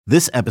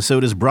This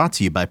episode is brought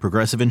to you by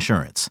Progressive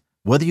Insurance.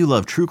 Whether you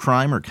love true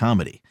crime or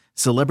comedy,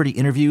 celebrity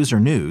interviews or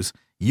news,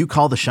 you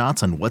call the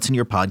shots on what's in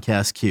your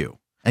podcast queue.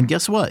 And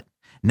guess what?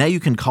 Now you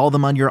can call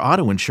them on your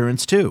auto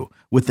insurance too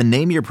with the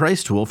Name Your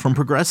Price tool from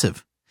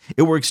Progressive.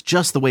 It works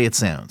just the way it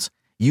sounds.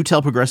 You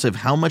tell Progressive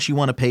how much you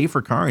want to pay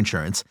for car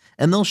insurance,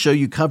 and they'll show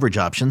you coverage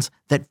options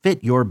that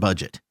fit your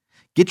budget.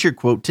 Get your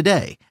quote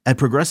today at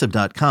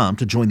Progressive.com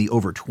to join the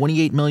over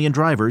 28 million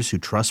drivers who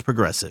trust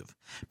Progressive.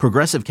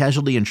 Progressive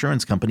Casualty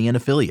Insurance Company and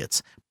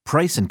Affiliates.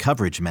 Price and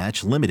coverage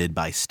match limited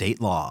by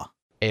state law.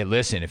 Hey,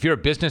 listen, if you're a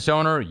business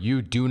owner,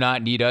 you do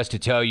not need us to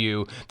tell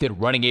you that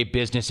running a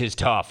business is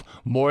tough,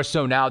 more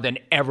so now than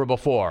ever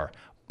before.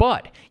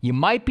 But you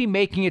might be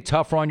making it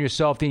tougher on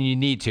yourself than you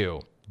need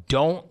to.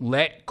 Don't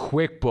let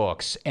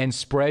QuickBooks and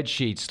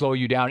spreadsheets slow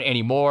you down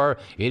anymore.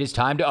 It is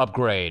time to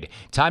upgrade.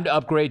 Time to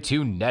upgrade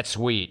to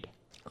NetSuite.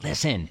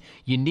 Listen,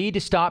 you need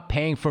to stop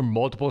paying for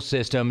multiple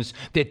systems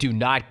that do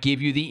not give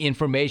you the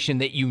information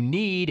that you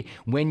need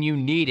when you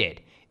need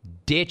it.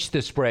 Ditch the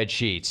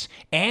spreadsheets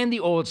and the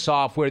old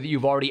software that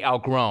you've already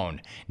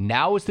outgrown.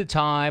 Now is the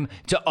time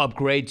to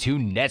upgrade to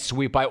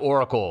NetSuite by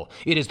Oracle.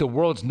 It is the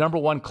world's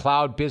 #1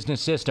 cloud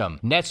business system.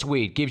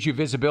 NetSuite gives you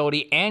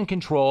visibility and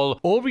control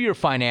over your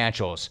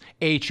financials,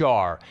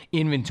 HR,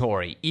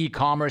 inventory,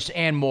 e-commerce,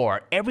 and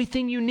more.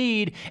 Everything you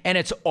need, and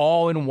it's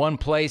all in one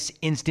place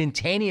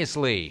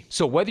instantaneously.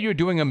 So whether you're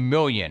doing $1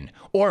 million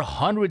or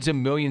hundreds of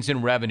millions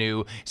in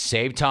revenue,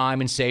 save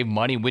time and save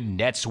money with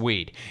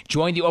NetSuite.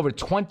 Join the over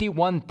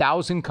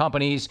 21,000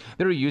 companies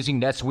that are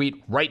using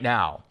NetSuite right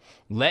now.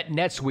 Let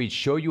NetSuite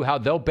show you how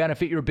they'll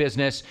benefit your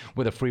business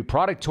with a free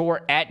product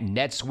tour at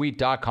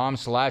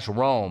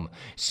netsuite.com/Rome.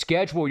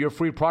 Schedule your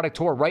free product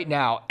tour right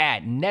now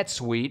at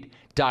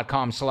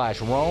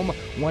netsuite.com/Rome.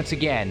 Once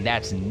again,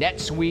 that's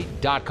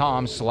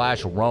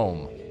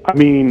netsuite.com/Rome. I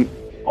mean,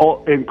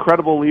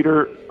 incredible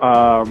leader.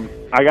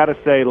 I got to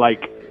say,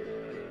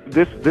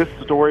 this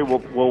story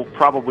will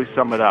probably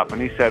sum it up.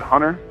 And he said,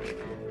 Hunter,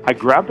 I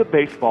grab the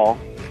baseball,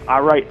 I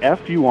write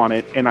FU on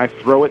it, and I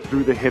throw it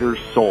through the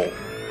hitter's soul.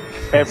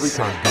 Every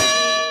time.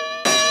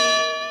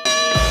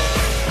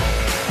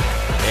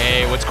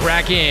 Hey, what's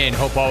cracking?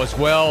 Hope all is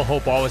well.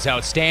 Hope all is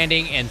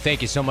outstanding. And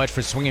thank you so much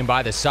for swinging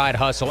by the Side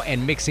Hustle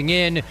and mixing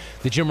in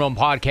the Jim Rome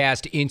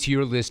podcast into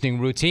your listening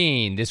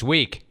routine this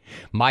week.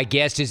 My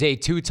guest is a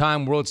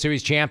 2-time World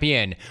Series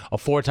champion, a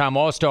 4-time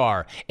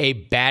All-Star, a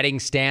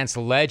batting stance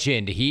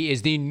legend. He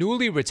is the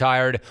newly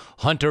retired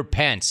Hunter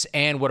Pence,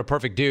 and what a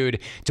perfect dude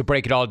to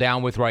break it all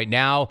down with right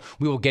now.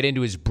 We will get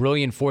into his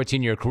brilliant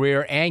 14-year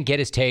career and get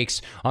his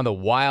takes on the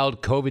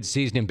wild COVID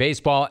season in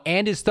baseball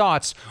and his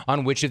thoughts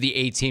on which of the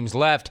 8 teams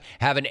left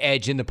have an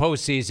edge in the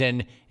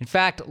postseason. In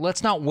fact,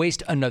 let's not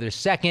waste another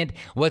second.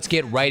 Let's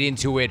get right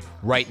into it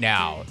right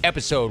now.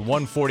 Episode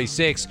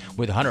 146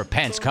 with Hunter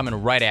Pence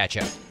coming right at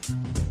you.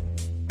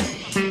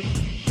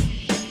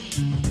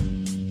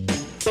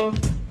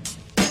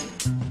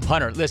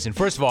 Hunter, listen,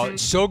 first of all,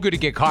 it's so good to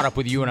get caught up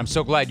with you, and I'm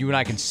so glad you and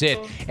I can sit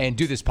and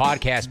do this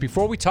podcast.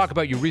 Before we talk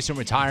about your recent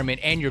retirement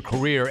and your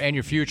career and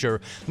your future,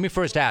 let me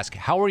first ask,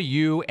 how are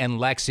you and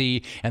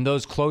Lexi and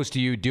those close to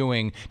you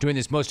doing during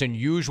this most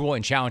unusual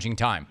and challenging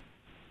time?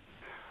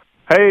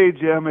 Hey,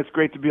 Jim, it's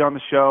great to be on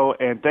the show,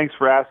 and thanks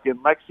for asking.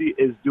 Lexi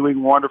is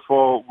doing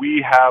wonderful.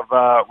 We've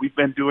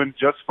been doing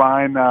just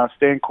fine,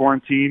 staying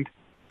quarantined.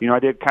 You know, I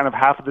did kind of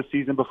half of the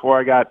season before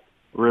I got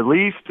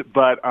released,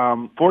 but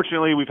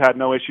fortunately we've had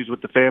no issues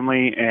with the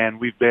family, and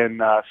we've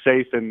been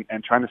safe and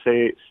trying to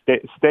stay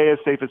as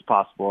safe as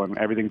possible, and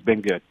everything's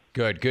been good.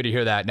 Good to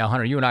hear that. Now,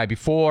 Hunter, you and I,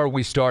 before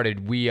we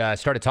started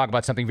talking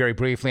about something very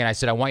briefly, and I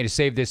said I want you to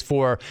save this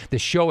for the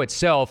show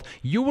itself.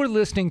 You were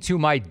listening to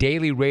my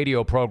daily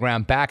radio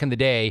program back in the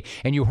day,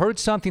 and you heard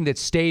something that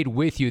stayed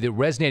with you, that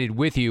resonated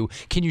with you.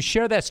 Can you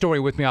share that story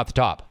with me off the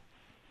top?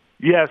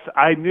 Yes,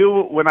 I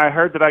knew when I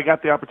heard that I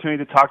got the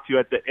opportunity to talk to you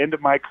at the end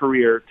of my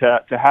career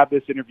to have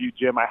this interview,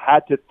 Jim, I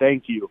had to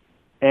thank you.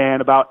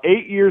 And about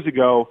 8 years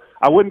ago,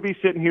 I wouldn't be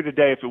sitting here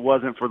today if it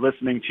wasn't for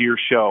listening to your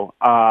show.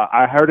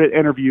 I heard an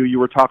interview. You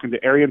were talking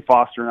to Arian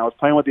Foster, and I was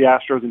playing with the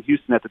Astros in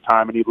Houston at the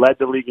time, and he led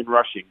the league in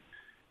rushing.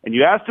 And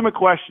you asked him a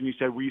question. You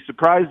said, were you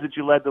surprised that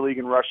you led the league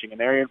in rushing?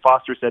 And Arian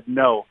Foster said,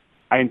 no.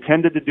 I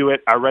intended to do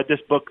it. I read this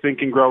book,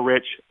 Think and Grow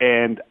Rich,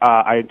 and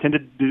I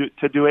intended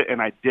to do it,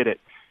 and I did it.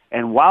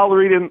 And while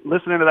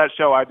listening to that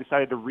show, I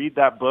decided to read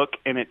that book,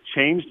 and it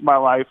changed my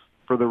life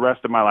for the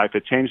rest of my life.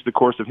 It changed the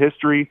course of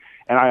history,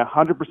 and I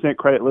 100%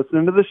 credit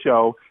listening to the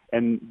show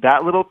and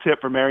that little tip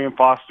from Arian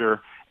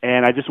Foster.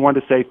 And I just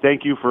wanted to say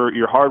thank you for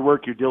your hard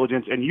work, your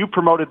diligence, and you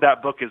promoted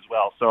that book as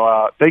well.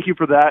 So thank you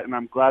for that, and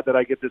I'm glad that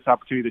I get this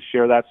opportunity to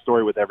share that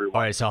story with everyone.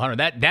 All right, so Hunter,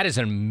 that is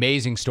an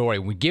amazing story.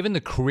 Given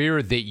the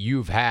career that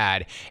you've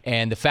had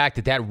and the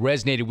fact that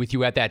resonated with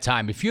you at that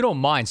time, if you don't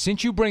mind,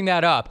 since you bring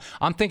that up,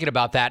 I'm thinking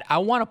about that. I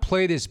want to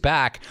play this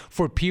back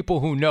for people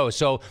who know.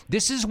 So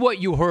this is what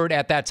you heard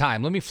at that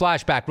time. Let me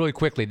flash back really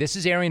quickly. This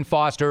is Arian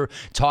Foster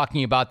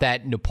talking about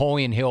that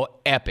Napoleon Hill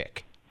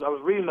epic. I was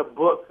reading a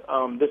book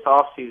this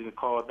offseason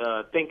called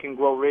Think and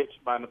Grow Rich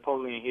by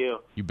Napoleon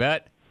Hill. You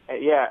bet.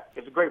 Yeah,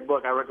 it's a great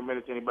book. I recommend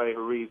it to anybody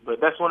who reads.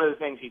 But that's one of the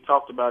things he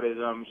talked about is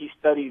he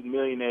studied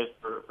millionaires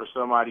for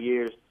some odd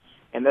years,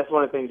 and that's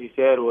one of the things he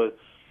said was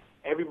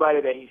everybody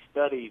that he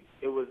studied,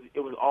 it was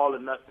all or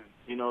nothing.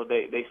 You know,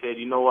 they said,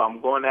 you know what,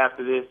 I'm going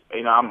after this.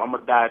 You know, I'm gonna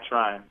die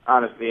trying,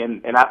 honestly.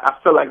 And I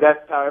feel like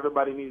that's how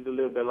everybody needs to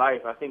live their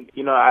life. I think,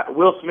 you know,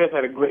 Will Smith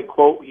had a great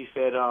quote. He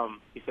said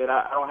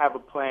I don't have a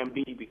plan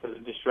B because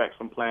it distracts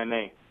from plan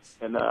A.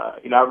 And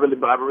you know, I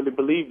really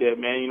believe that,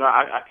 man. You know,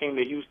 I came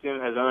to Houston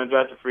as an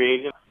undrafted free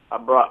agent. I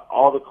brought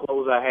all the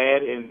clothes I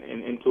had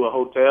into a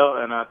hotel,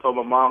 and I told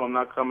my mom I'm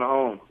not coming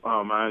home.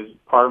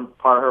 Part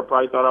of her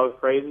probably thought I was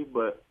crazy,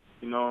 but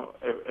you know,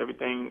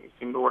 everything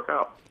seemed to work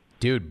out.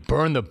 Dude,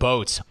 burn the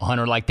boats,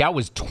 Hunter. Like, that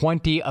was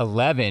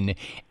 2011.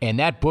 And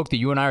that book that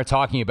you and I are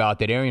talking about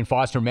that Arian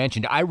Foster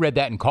mentioned, I read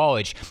that in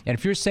college. And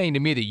if you're saying to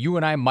me that you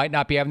and I might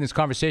not be having this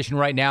conversation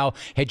right now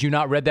had you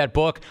not read that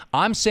book,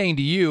 I'm saying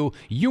to you,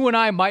 you and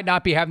I might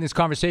not be having this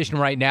conversation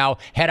right now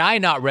had I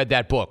not read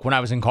that book when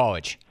I was in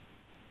college.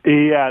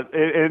 Yeah,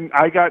 and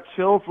I got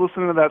chills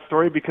listening to that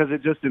story because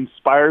it just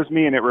inspires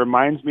me, and it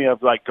reminds me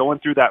of like going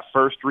through that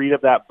first read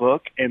of that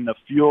book and the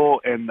fuel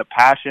and the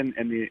passion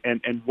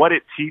and what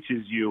it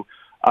teaches you.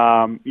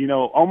 You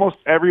know, almost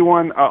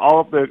everyone, all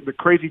of the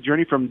crazy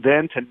journey from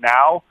then to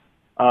now,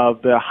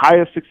 of the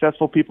highest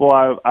successful people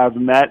I've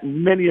met,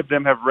 many of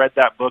them have read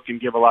that book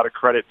and give a lot of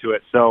credit to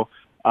it. So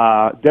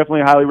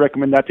definitely highly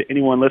recommend that to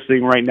anyone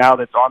listening right now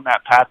that's on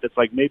that path that's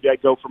like, maybe I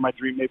go for my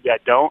dream, maybe I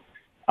don't.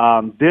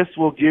 This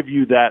will give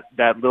you that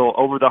little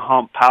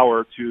over-the-hump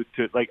power to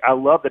like, I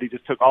love that he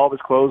just took all of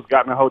his clothes,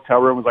 got in a hotel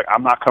room, was like,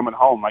 I'm not coming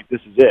home. Like, this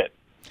is it.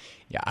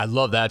 Yeah, I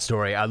love that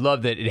story. I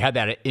love that it had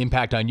that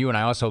impact on you, and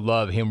I also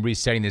love him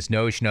resetting this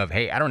notion of,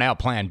 hey, I don't have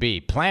plan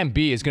B. Plan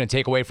B is going to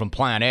take away from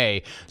plan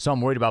A, so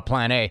I'm worried about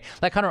plan A.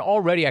 Like, Hunter,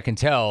 already I can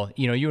tell,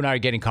 you know, you and I are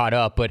getting caught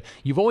up, but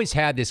you've always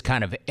had this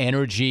kind of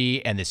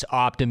energy and this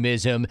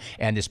optimism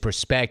and this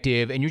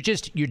perspective, and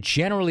you're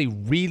generally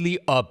really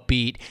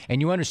upbeat,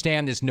 and you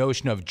understand this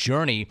notion of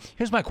journey.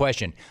 Here's my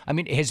question. I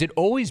mean, has it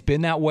always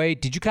been that way?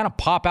 Did you kind of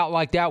pop out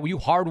like that? Were you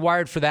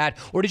hardwired for that,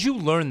 or did you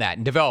learn that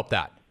and develop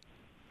that?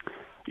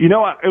 You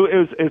know,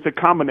 it's a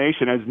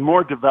combination. It's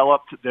more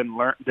developed than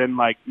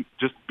like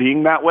just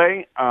being that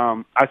way.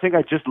 I think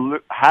I just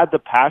had the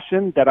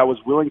passion that I was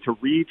willing to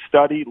read,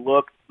 study,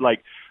 look.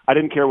 Like, I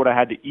didn't care what I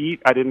had to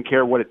eat. I didn't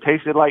care what it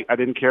tasted like. I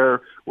didn't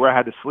care where I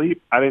had to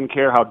sleep. I didn't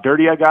care how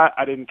dirty I got.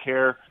 I didn't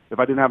care if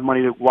I didn't have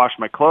money to wash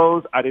my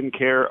clothes. I didn't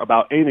care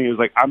about anything. It was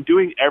like, I'm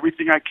doing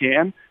everything I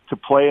can to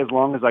play as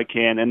long as I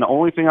can, and the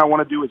only thing I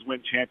want to do is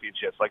win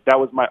championships. Like, that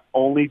was my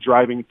only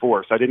driving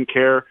force. I didn't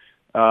care.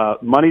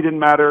 Money didn't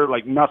matter,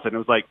 like nothing. It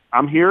was like,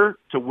 I'm here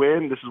to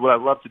win. This is what I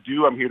love to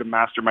do. I'm here to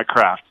master my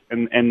craft.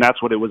 And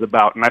that's what it was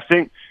about. And I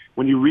think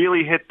when you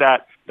really hit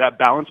that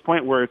balance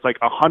point where it's like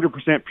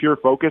 100% pure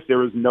focus,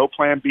 there is no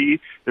plan B,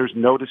 there's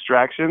no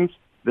distractions,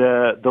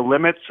 the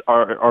limits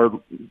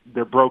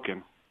they're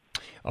broken.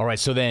 All right,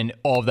 so then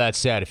all of that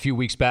said, a few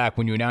weeks back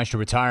when you announced your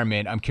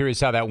retirement, I'm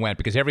curious how that went,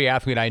 because every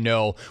athlete I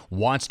know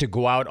wants to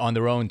go out on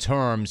their own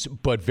terms,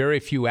 but very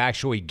few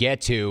actually get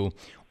to.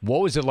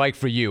 What was it like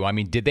for you? I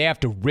mean, did they have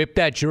to rip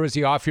that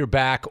jersey off your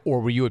back, or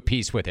were you at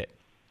peace with it?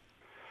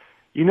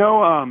 You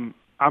know,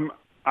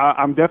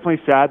 I'm definitely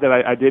sad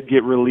that I did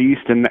get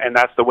released, and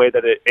that's the way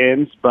that it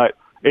ends. But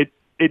it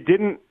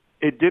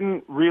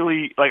didn't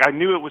really, like, I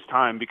knew it was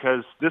time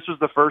because this was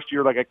the first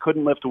year like I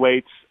couldn't lift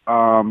weights.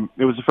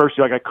 It was the first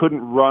year like I couldn't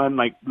run.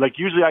 Like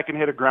usually I can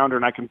hit a grounder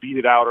and I can beat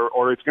it out,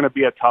 or it's going to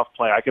be a tough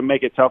play. I can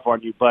make it tough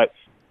on you, but.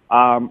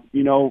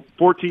 You know,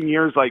 14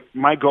 years, like,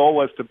 my goal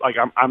was to, like,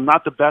 I'm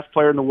not the best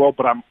player in the world,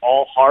 but I'm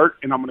all heart,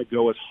 and I'm going to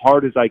go as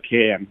hard as I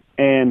can.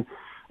 And,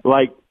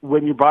 like,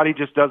 when your body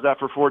just does that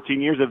for 14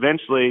 years,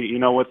 eventually, you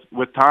know,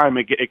 with time,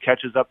 it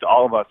catches up to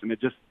all of us. And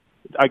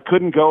I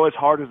couldn't go as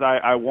hard as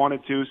I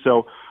wanted to.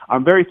 So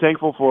I'm very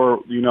thankful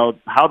for, you know,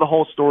 how the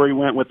whole story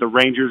went with the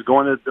Rangers,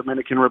 going to the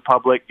Dominican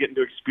Republic, getting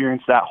to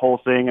experience that whole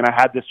thing. And I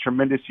had this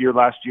tremendous year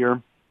last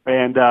year.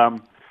 And,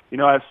 you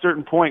know, at a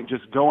certain point,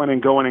 just going,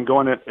 it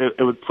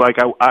was like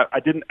I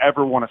didn't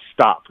ever want to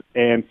stop.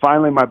 And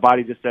finally, my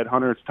body just said,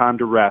 Hunter, it's time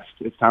to rest.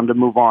 It's time to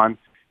move on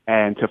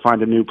and to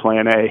find a new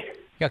plan A.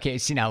 Okay,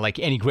 see, now, like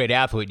any great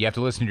athlete, you have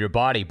to listen to your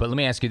body. But let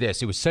me ask you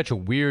this. It was such a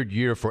weird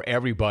year for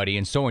everybody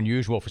and so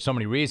unusual for so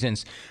many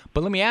reasons.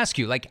 But let me ask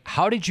you, like,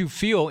 how did you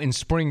feel in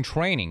spring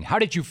training? How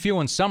did you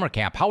feel in summer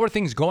camp? How were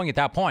things going at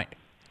that point?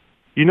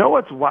 You know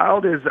what's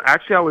wild is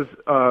actually I was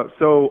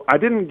so I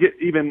didn't get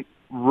even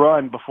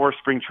run before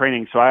spring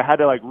training, so I had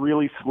to like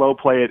really slow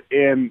play it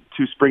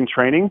into spring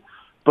training.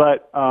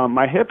 But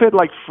my hip had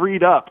like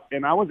freed up,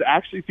 and I was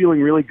actually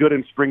feeling really good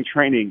in spring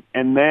training.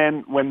 And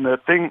then when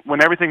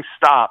everything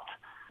stopped,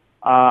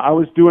 I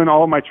was doing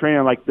all of my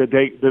training like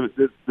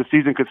the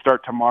season could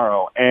start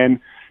tomorrow. And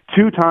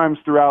 2 times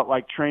throughout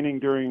like training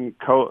during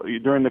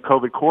the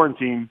COVID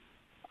quarantine,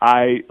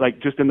 I,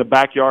 like, just in the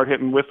backyard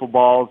hitting wiffle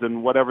balls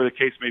and whatever the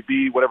case may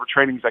be, whatever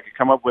trainings I could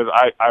come up with,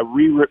 I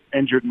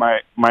re-injured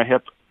my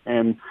hip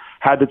and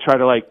had to try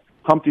to, like,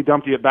 Humpty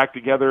Dumpty it back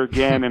together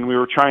again, and we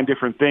were trying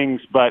different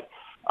things. But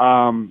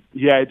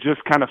it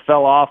just kind of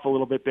fell off a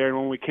little bit there. And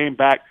when we came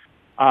back,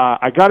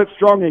 I got it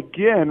strong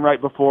again right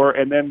before,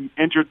 and then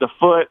injured the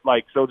foot.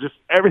 So just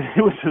everything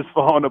was just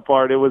falling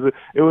apart. It was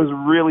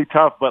really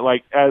tough. But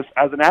as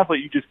an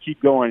athlete, you just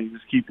keep going,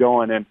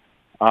 and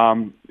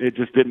it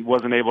just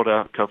wasn't able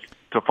to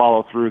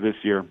follow through this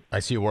year. I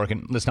see you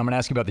working. Listen, I'm going to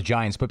ask you about the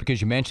Giants, but because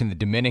you mentioned the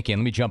Dominican,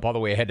 let me jump all the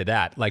way ahead to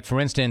that.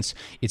 For instance,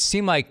 it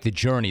seemed like the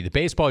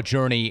baseball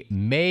journey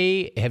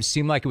may have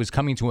seemed like it was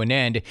coming to an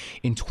end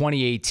in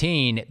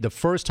 2018, the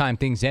first time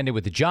things ended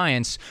with the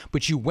Giants,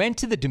 but you went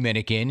to the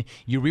Dominican,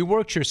 you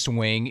reworked your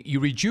swing,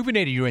 you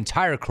rejuvenated your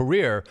entire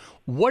career.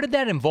 What did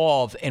that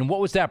involve, and what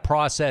was that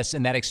process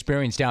and that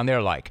experience down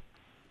there like?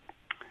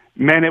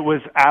 Man, it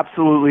was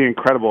absolutely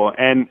incredible.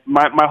 And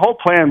my whole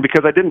plan,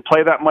 because I didn't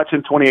play that much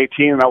in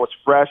 2018 and I was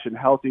fresh and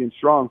healthy and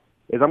strong,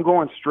 is I'm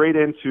going straight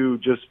into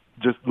just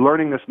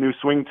learning this new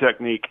swing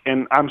technique.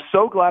 And I'm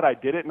so glad I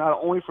did it, not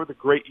only for the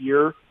great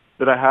year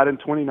that I had in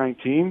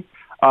 2019,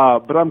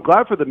 but I'm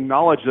glad for the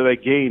knowledge that I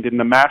gained and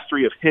the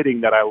mastery of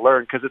hitting that I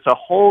learned, because it's a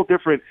whole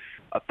different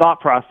thought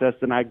process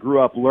than I grew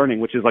up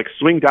learning, which is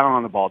swing down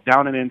on the ball,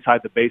 down and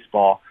inside the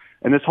baseball.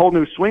 And this whole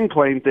new swing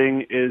playing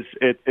thing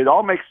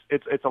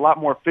it's a lot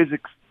more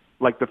physics.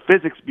 The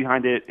physics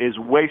behind it is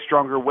way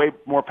stronger, way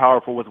more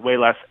powerful with way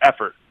less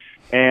effort.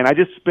 And I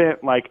just spent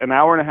an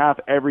hour and a half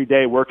every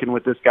day working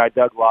with this guy,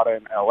 Doug Lotta,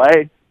 in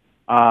LA.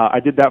 I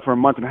did that for a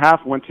month and a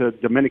half, went to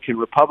Dominican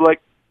Republic,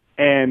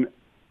 and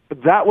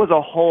that was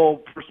a whole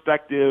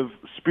perspective,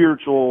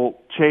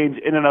 spiritual change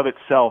in and of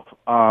itself.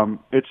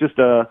 It's just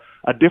a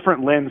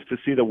different lens to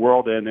see the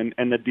world in,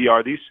 and the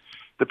DR.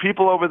 The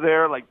people over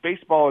there,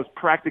 baseball is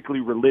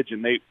practically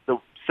religion. The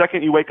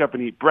second you wake up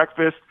and eat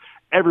breakfast,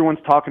 everyone's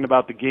talking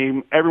about the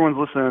game. Everyone's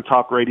listening to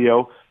talk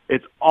radio.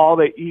 It's all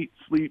they eat,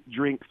 sleep,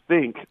 drink,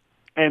 think.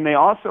 And they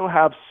also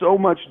have so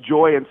much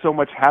joy and so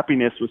much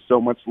happiness with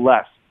so much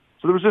less.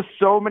 So there was just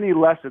so many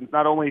lessons,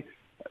 not only,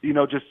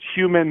 just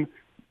human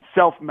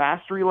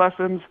self-mastery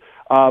lessons,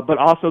 but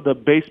also the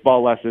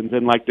baseball lessons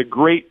and the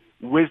great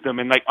wisdom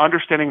and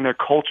understanding their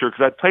culture.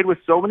 Because I'd played with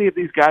so many of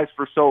these guys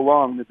for so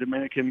long, the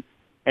Dominican,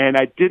 and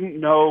I didn't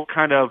know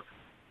kind of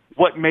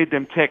what made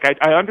them tick.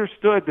 I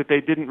understood that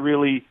they didn't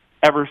really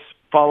ever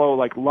follow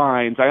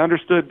lines. I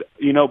understood,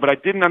 but I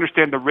didn't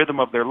understand the rhythm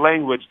of their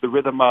language, the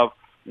rhythm of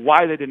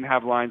why they didn't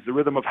have lines, the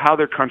rhythm of how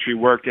their country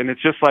worked. And it's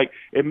just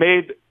it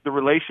made the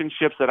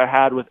relationships that I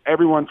had with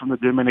everyone from the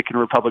Dominican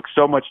Republic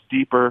so much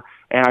deeper.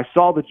 And I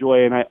saw the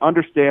joy, and I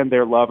understand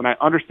their love, and I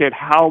understand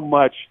how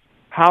much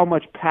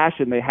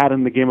passion they had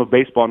in the game of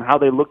baseball and how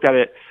they looked at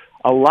it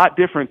a lot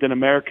different than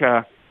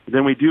America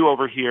than we do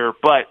over here,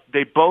 but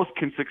they both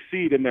can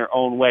succeed in their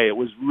own way. It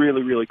was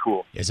really, really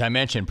cool. As I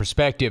mentioned,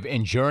 perspective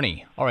and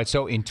journey. All right,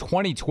 so in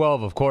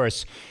 2012, of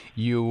course,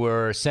 you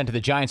were sent to the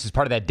Giants as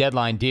part of that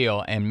deadline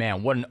deal, and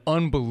man, what an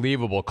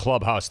unbelievable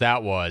clubhouse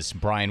that was.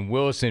 Brian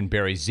Wilson,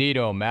 Barry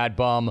Zito, Mad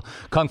Bum,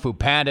 Kung Fu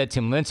Panda,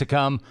 Tim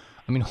Lincecum.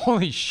 I mean,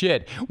 holy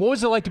shit. What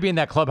was it like to be in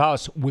that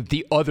clubhouse with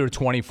the other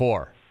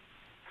 24?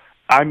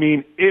 I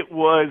mean, it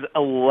was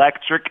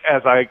electric.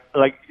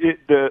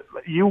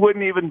 You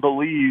wouldn't even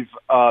believe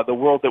the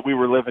world that we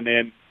were living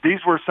in.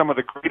 These were some of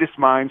the greatest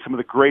minds, some of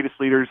the greatest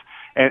leaders,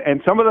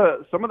 and some of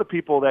the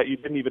people that you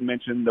didn't even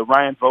mention. The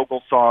Ryan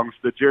Vogel songs,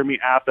 the Jeremy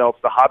Affelts,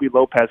 the Javi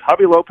Lopez.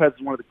 Javi Lopez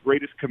is one of the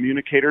greatest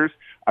communicators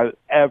I've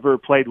ever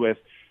played with.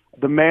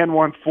 The man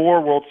won 4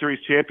 World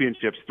Series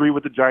championships, 3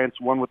 with the Giants,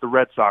 1 with the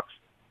Red Sox.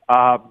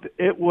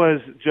 It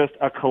was just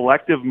a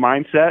collective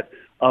mindset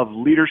of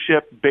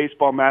leadership,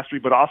 baseball mastery,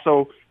 but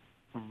also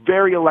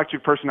very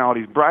electric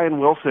personalities. Brian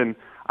Wilson,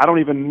 I don't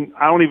even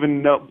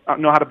know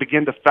how to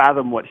begin to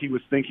fathom what he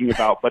was thinking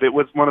about, but it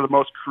was one of the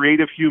most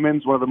creative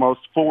humans, one of the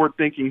most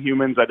forward-thinking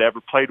humans I'd ever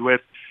played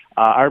with.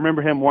 I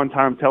remember him one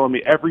time telling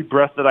me, every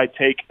breath that I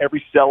take,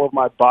 every cell of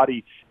my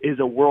body is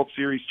a World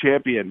Series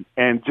champion.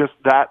 And just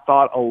that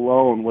thought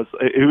alone was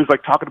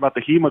like talking about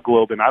the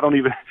hemoglobin. I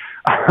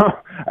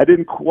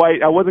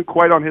wasn't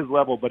quite on his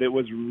level, but it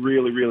was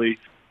really, really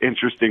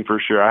interesting for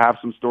sure. I have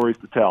some stories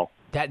to tell.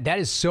 That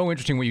is so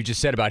interesting what you just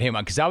said about him,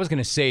 because I was going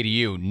to say to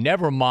you,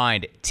 never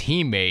mind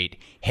teammate,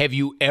 have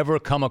you ever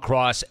come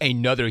across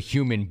another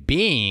human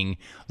being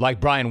like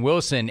Brian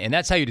Wilson? And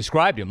that's how you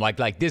described him,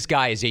 like this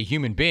guy is a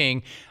human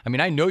being. I mean,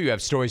 I know you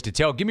have stories to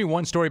tell. Give me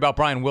one story about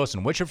Brian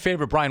Wilson. What's your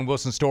favorite Brian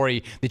Wilson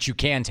story that you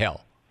can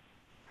tell?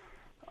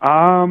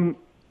 Man,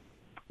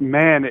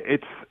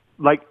 it's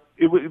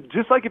it was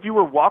just like if you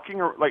were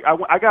walking, or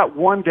I got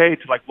one day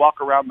to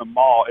walk around the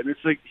mall, and it's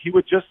he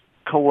would just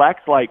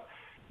collect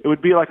it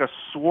would be like a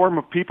swarm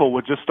of people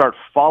would just start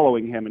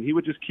following him, and he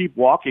would just keep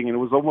walking, and it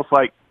was almost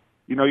like,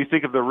 you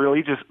think of the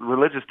religious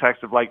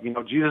text of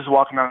Jesus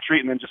walking down the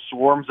street, and then just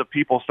swarms of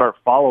people start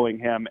following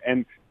him,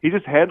 and he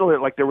just handled it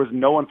like there was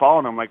no one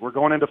following him, like we're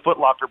going into Foot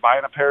Locker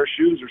buying a pair of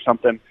shoes or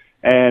something,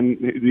 and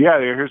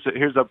here's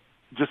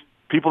just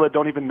people that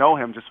don't even know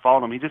him just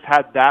following him. He just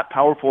had that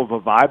powerful of a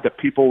vibe that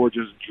people were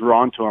just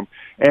drawn to him,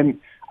 and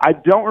I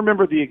don't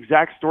remember the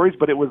exact stories,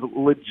 but it was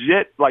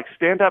legit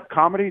stand-up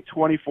comedy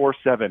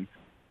 24/7.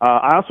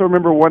 I also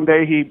remember one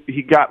day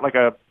he got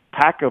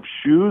pack of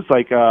shoes,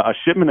 like a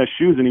shipment of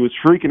shoes, and he was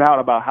freaking out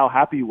about how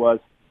happy he was.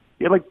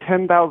 He had like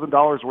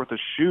 $10,000 worth of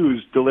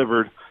shoes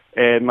delivered,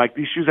 and like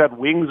these shoes had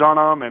wings on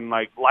them and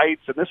like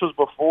lights, and this was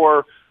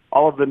before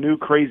all of the new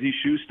crazy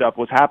shoe stuff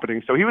was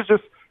happening. So he was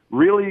just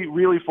really,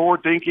 really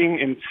forward-thinking,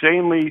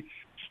 insanely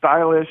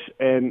stylish,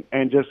 and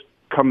just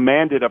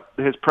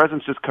his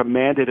presence just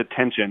commanded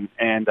attention,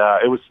 and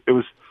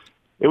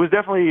it was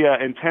definitely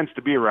intense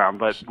to be around,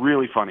 but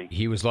really funny.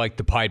 He was like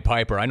the Pied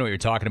Piper. I know what you're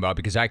talking about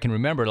because I can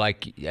remember,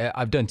 like,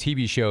 I've done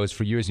TV shows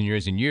for years and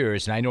years and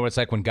years, and I know what it's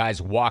like when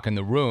guys walk in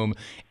the room,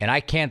 and I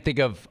can't think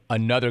of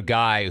another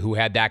guy who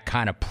had that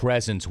kind of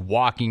presence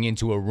walking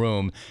into a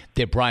room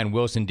that Brian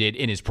Wilson did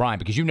in his prime,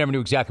 because you never knew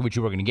exactly what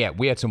you were going to get.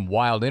 We had some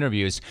wild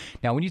interviews.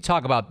 Now, when you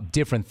talk about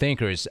different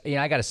thinkers,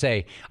 I got to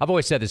say, I've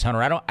always said this,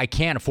 Hunter, I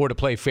can't afford to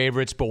play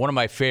favorites, but one of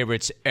my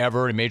favorites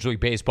ever in Major League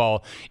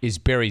Baseball is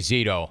Barry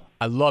Zito.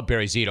 I love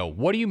Barry Zito.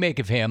 What do you make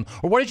of him,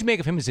 or what did you make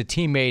of him as a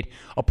teammate,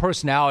 a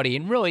personality,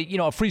 and really,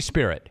 a free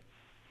spirit?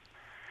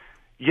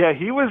 Yeah,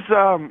 he was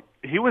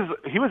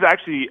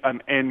actually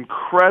an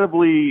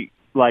incredibly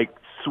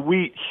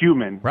sweet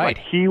human. Right.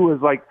 He was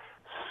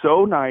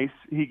so nice.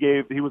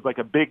 He was like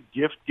a big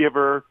gift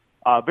giver,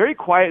 very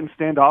quiet and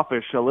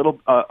standoffish a little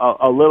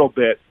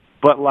bit,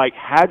 but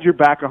had your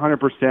back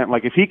 100%.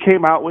 Like if he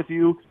came out with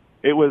you,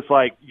 it was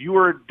like you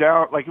were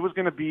down, like it was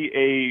going to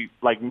be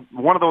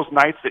one of those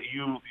nights that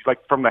you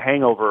from The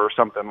Hangover or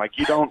something. Like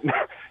you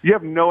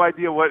have no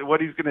idea what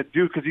he's going to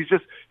do, because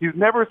he's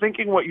never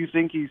thinking what you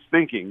think he's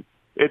thinking.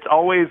 It's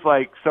always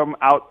like some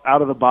out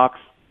of the box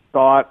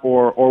thought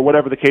or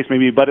whatever the case may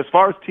be. But as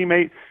far as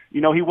teammate,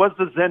 he was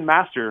the Zen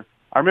master.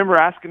 I remember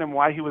asking him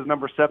why he was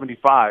number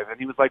 75, and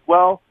he was like,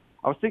 well,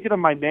 I was thinking of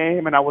my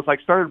name, and I was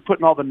started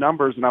putting all the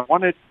numbers, and I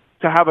wanted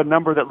to have a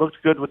number that looked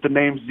good with the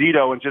name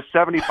Zito, and just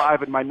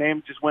 75, and my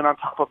name just went on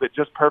top of it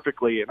just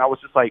perfectly. And I was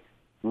just like,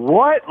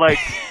 what?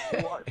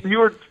 You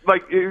were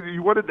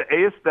you wanted the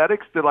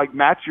aesthetics to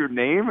match your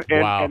name,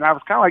 and Wow. And I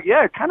was kind of like,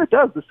 yeah, it kind of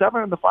does. The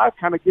 7 and the 5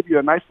 kind of give you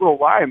a nice little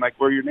line,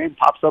 where your name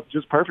pops up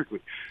just perfectly.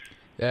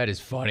 That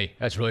is funny.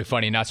 That's really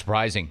funny, not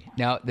surprising.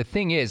 Now, the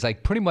thing is,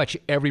 pretty much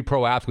every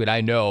pro athlete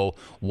I know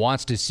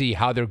wants to see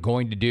how they're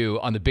going to do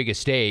on the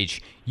biggest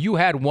stage. You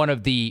had one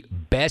of the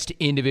best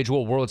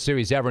individual World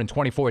Series ever in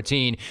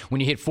 2014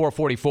 when you hit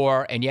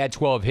 444 and you had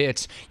 12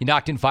 hits. You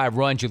knocked in 5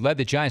 runs. You led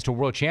the Giants to a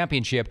world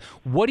championship.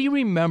 What do you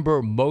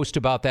remember most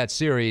about that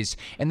series?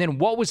 And then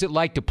what was it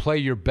like to play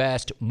your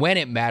best when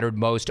it mattered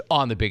most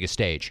on the biggest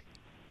stage?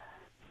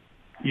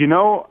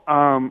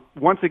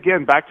 Once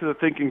again, back to the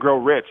Think and Grow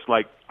Rich.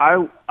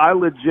 I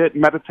legit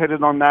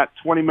meditated on that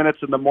 20 minutes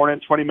in the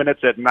morning, 20 minutes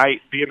at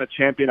night, being a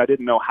champion. I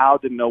didn't know how,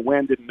 didn't know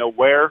when, didn't know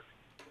where.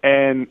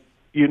 And,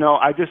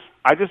 I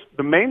just,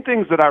 the main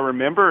things that I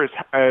remember is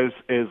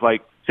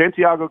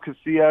Santiago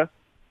Casilla,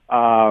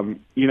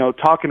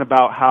 talking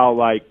about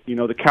how,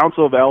 the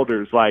Council of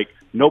Elders,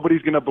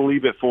 nobody's going to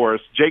believe it for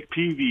us. Jake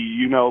Peavy,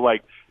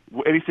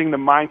 anything the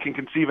mind can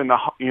conceive in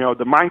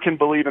the mind can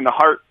believe in the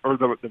heart, or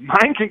the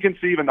mind can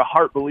conceive and the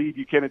heart believe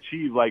you can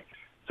achieve.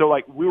 So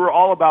we were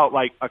all about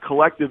a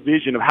collective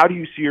vision of how do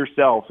you see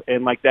yourself,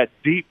 and that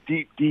deep,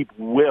 deep, deep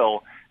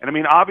will. And I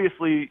mean,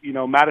 obviously,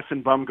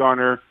 Madison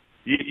Bumgarner,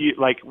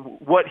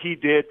 what he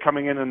did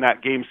coming in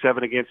that Game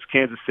 7 against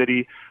Kansas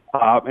City,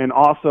 and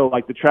also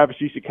the Travis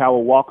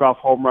Ishikawa walk-off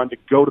home run to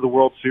go to the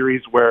World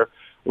Series, where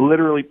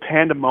literally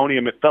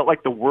pandemonium. It felt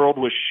like the world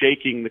was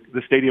shaking.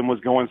 The stadium was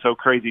going so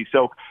crazy.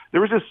 So there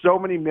was just so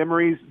many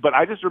memories, but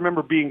I just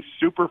remember being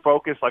super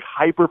focused,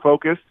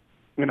 hyper-focused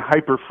and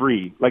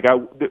hyper-free.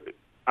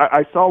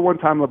 I saw one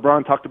time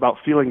LeBron talked about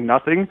feeling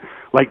nothing.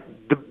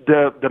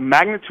 The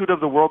magnitude of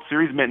the World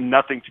Series meant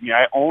nothing to me.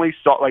 I only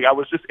saw, I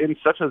was just in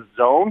such a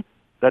zone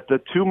that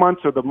the 2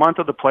 months or the month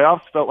of the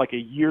playoffs felt like a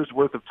year's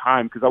worth of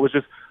time, because I was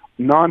just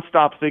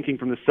nonstop thinking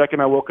from the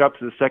second I woke up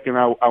to the second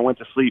I went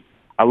to sleep.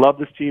 I love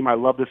this team. I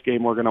love this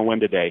game. We're going to win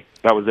today.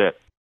 That was it.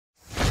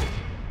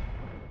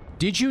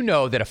 Did you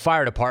know that a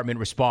fire department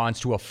responds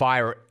to a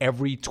fire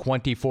every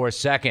 24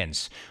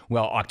 seconds?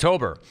 Well,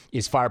 October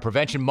is Fire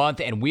Prevention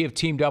Month, and we have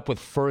teamed up with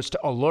First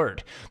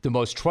Alert, the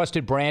most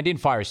trusted brand in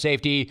fire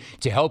safety,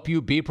 to help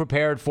you be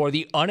prepared for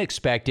the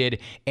unexpected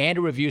and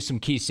to review some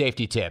key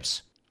safety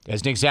tips.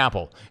 As an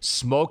example,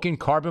 smoke and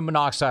carbon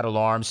monoxide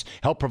alarms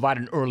help provide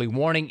an early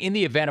warning in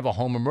the event of a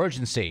home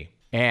emergency.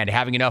 And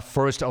having enough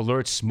First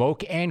Alert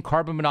smoke and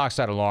carbon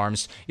monoxide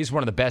alarms is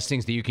one of the best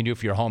things that you can do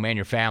for your home and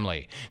your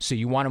family. So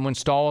you want to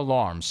install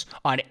alarms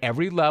on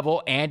every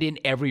level and in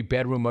every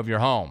bedroom of your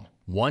home.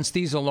 Once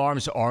these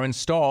alarms are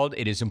installed,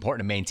 it is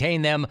important to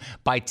maintain them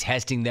by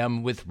testing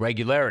them with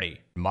regularity.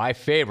 My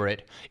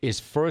favorite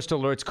is First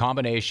Alert's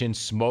combination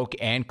smoke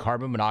and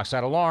carbon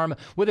monoxide alarm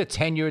with a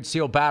 10-year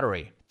sealed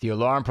battery. The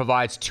alarm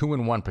provides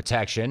 2-in-1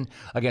 protection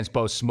against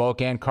both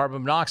smoke and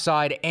carbon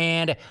monoxide,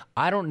 and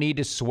I don't need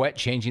to sweat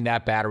changing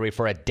that battery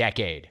for a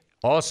decade.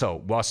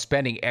 Also, while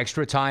spending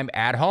extra time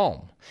at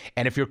home.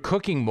 And if you're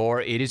cooking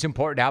more, it is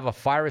important to have a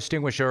fire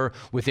extinguisher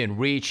within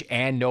reach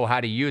and know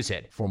how to use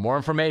it. For more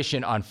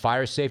information on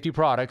fire safety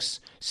products,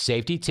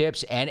 safety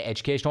tips, and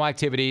educational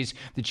activities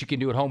that you can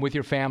do at home with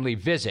your family,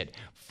 visit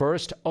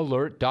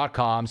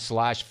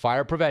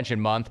firstalert.com/fire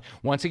prevention month.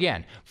 Once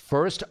again,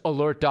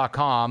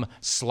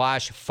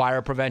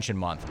 firstalert.com/fire prevention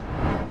month.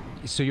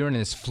 So you're in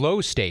this flow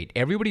state.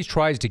 Everybody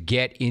tries to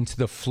get into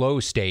the flow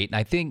state, and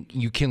I think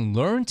you can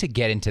learn to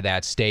get into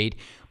that state,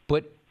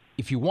 but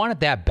if you want it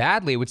that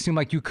badly, it would seem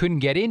like you couldn't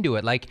get into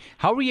it. Like,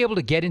 how were you able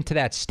to get into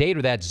that state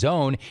or that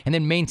zone and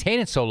then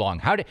maintain it so long?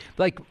 How did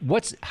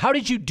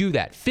you do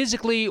that?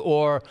 Physically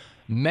or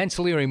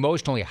mentally or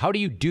emotionally? How do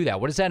you do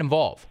that? What does that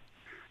involve?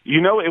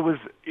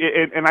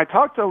 And I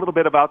talked a little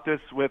bit about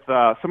this with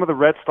some of the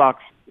Red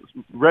Sox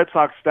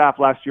staff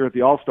last year at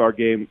the All-Star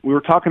game. We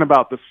were talking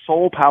about the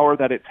soul power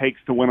that it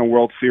takes to win a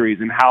World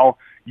Series and how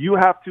you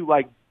have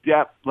to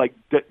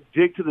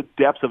dig to the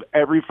depths of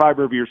every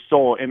fiber of your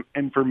soul.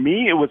 And for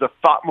me, it was a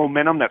thought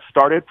momentum that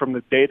started from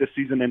the day the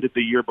season ended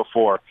the year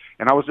before.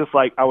 And I was just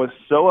like, I was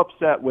so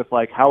upset with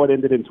how it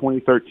ended in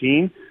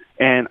 2013.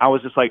 And I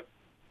was just like,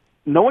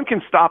 no one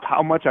can stop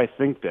how much I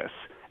think this.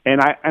 And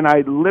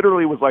I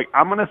literally was like,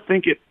 I'm going to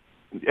think it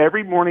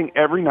every morning,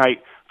 every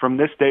night from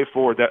this day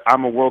forward that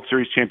I'm a World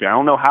Series champion. I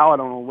don't know how, I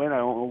don't know when, I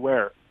don't know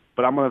where,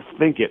 but I'm going to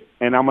think it,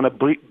 and I'm going to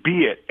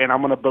be it, and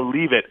I'm going to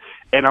believe it,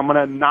 and I'm going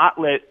to not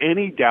let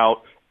any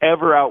doubt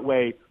ever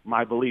outweigh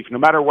my belief. No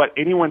matter what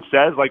anyone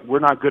says, we're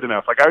not good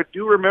enough. I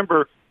do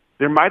remember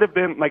there might have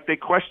been, they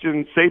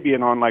questioned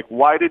Sabian on,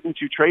 why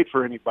didn't you trade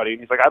for anybody? And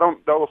he's like, I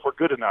don't know if we're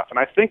good enough. And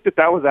I think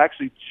that was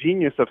actually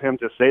genius of him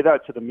to say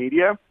that to the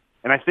media.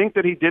 And I think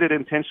that he did it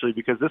intentionally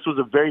because this was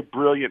a very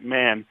brilliant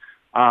man.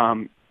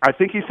 I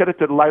think he said it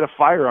to light a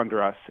fire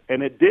under us,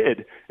 and it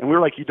did. And we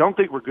were like, you don't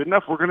think we're good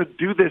enough? We're going to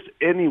do this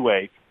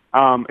anyway.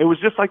 It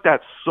was just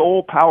that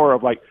soul power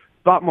of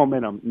thought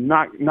momentum,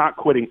 not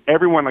quitting.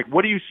 Everyone,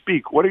 what do you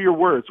speak? What are your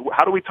words?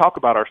 How do we talk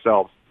about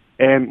ourselves?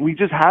 And we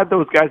just had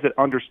those guys that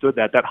understood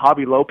that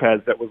Javi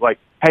Lopez that was like,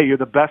 hey, you're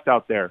the best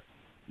out there.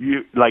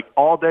 You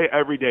all day,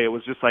 every day. It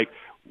was just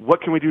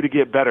what can we do to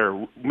get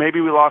better? Maybe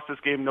we lost this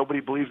game. Nobody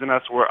believes in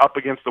us. We're up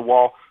against the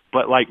wall,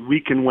 but we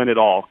can win it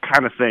all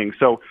kind of thing.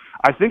 So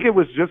I think it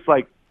was just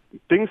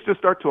things just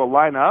start to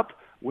align up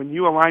when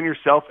you align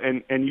yourself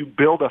and you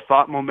build a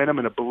thought momentum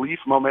and a belief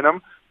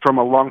momentum from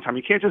a long time.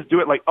 You can't just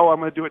do it I'm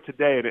going to do it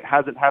today and it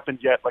hasn't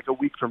happened yet a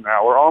week from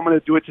now, or I'm going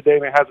to do it today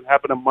and it hasn't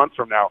happened a month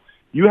from now.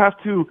 You have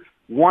to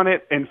want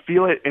it and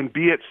feel it and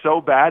be it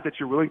so bad that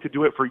you're willing to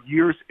do it for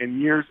years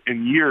and years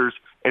and years.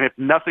 And if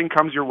nothing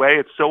comes your way,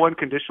 it's so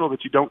unconditional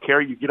that you don't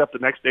care. You get up the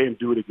next day and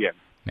do it again.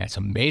 Man, it's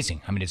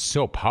amazing. I mean, it's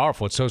so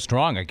powerful. It's so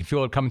strong. I can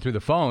feel it coming through the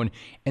phone.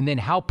 And then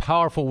how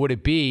powerful would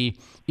it be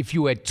if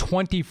you had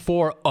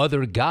 24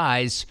 other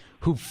guys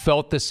who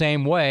felt the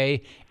same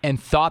way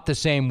and thought the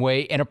same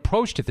way and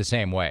approached it the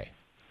same way?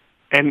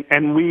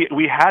 And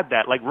we had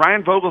that.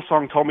 Ryan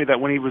Vogelsong told me that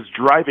when he was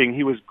driving,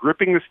 he was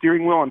gripping the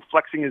steering wheel and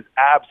flexing his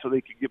abs so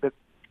they could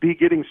be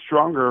getting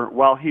stronger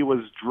while he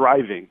was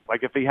driving.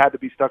 If he had to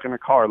be stuck in a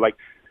car.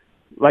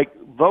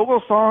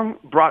 Vogelsong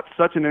brought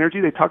such an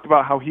energy. They talked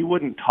about how he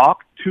wouldn't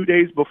talk 2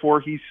 days before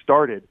he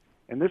started.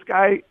 And this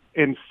guy,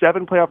 in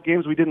 7 playoff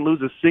games, we didn't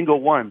lose a single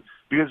one.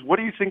 Because what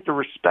do you think the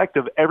respect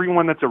of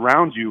everyone that's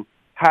around you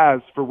has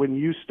for when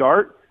you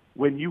start,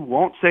 when you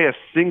won't say a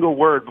single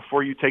word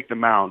before you take the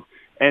mound?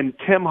 And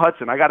Tim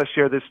Hudson, I got to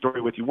share this story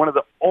with you. One of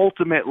the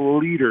ultimate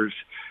leaders.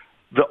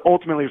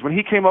 When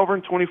he came over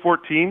in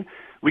 2014,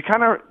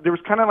 there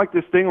was kind of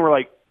this thing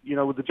where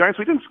with the Giants,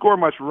 we didn't score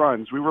much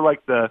runs. We were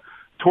the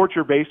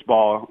torture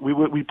baseball.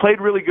 We played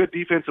really good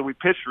defense and we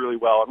pitched really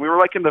well. And we were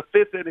in the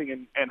 5th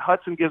inning and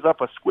Hudson gives up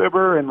a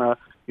squibber and a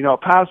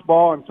pass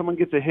ball and someone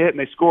gets a hit and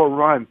they score a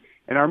run.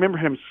 And I remember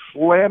him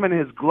slamming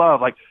his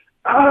glove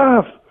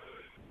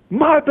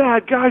my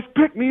bad, guys,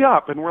 pick me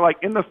up. And we're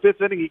in the 5th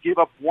inning, he gave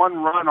up 1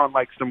 run on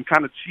some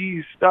kind of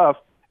cheese stuff.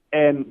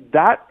 And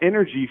that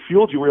energy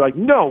fueled you. We're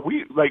no,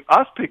 we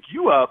us pick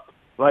you up.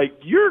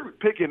 You're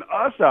picking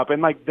us up.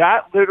 And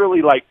that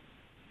literally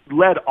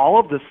led all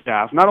of the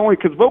staff, not only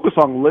because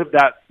Vogelsong lived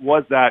that,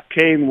 was that,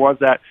 Kane was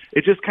that,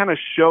 it just kind of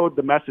showed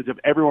the message of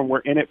everyone,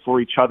 we're in it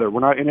for each other. We're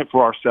not in it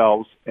for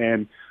ourselves.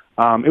 And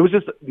it was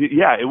just,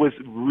 it was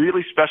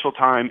really special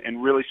time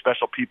and really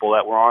special people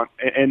that were on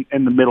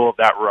in the middle of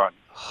that run.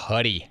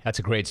 Huddy, that's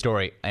a great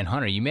story. And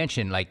Hunter, you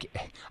mentioned,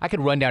 I could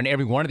run down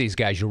every one of these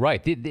guys. You're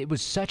right. It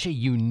was such a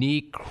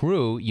unique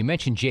crew. You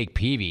mentioned Jake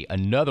Peavy,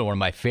 another one of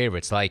my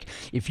favorites.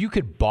 If you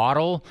could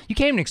bottle, you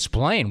can't even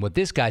explain what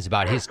this guy's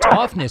about. His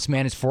toughness,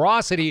 man, his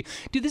ferocity.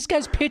 Dude, this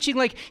guy's pitching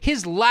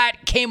his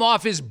lat came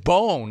off his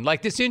bone.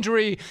 This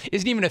injury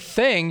isn't even a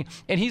thing,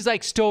 and he's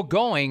still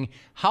going.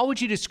 How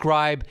would you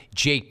describe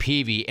Jake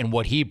Peavy and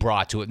what he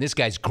brought to it? And this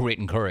guy's grit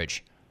and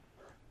courage.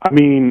 I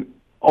mean,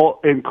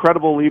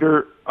 incredible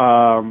leader.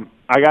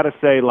 I got to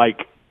say,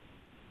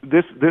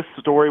 this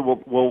story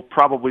will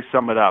probably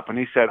sum it up. And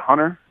he said,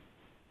 Hunter,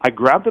 I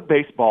grab the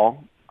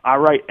baseball, I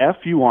write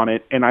FU on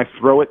it, and I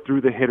throw it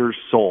through the hitter's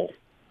soul.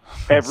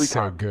 every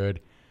so time. good.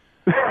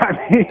 I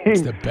mean,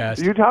 It's the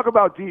best. You talk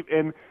about deep,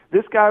 and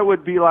this guy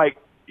would be like,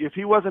 if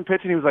he wasn't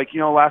pitching, he was like,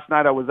 last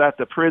night I was at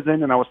the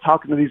prison and I was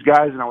talking to these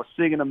guys and I was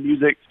singing them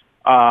music.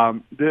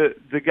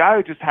 The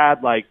guy just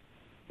had like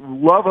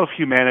love of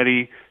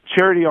humanity,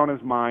 charity on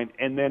his mind,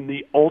 and then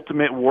the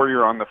ultimate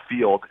warrior on the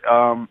field.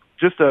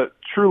 Just a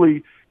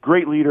truly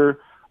great leader.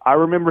 I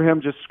remember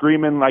him just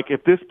screaming, like,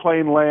 if this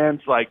plane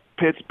lands, like,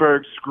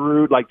 Pittsburgh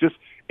screwed, like, just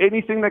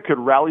anything that could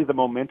rally the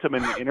momentum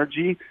and the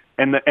energy.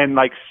 And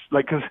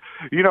because,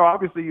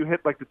 obviously you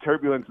hit, like, the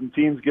turbulence and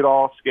teams get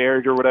all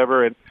scared or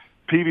whatever. And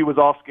Peavy was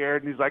all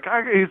scared, and he's like,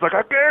 I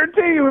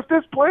guarantee you, if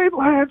this plane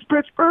lands,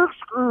 Pittsburgh's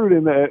screwed.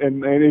 And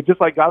it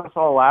just, like, got us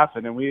all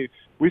laughing. And we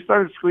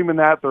started screaming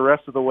that the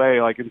rest of the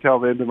way, like, until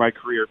the end of my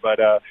career. But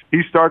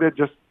he started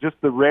just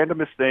the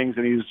randomest things,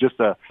 and he was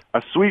just a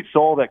sweet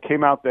soul that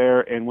came out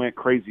there and went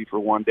crazy for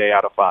one day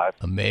out of 5.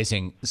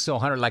 Amazing. So,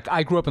 Hunter, like,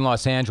 I grew up in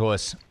Los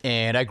Angeles,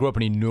 and I grew up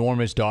an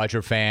enormous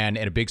Dodger fan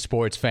and a big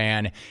sports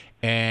fan.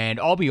 And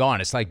I'll be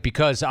honest, like,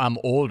 because I'm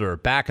older,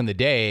 back in the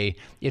day,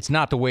 it's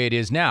not the way it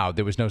is now.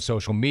 There was no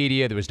social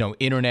media. There was no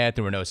internet.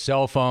 There were no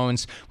cell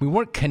phones. We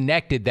weren't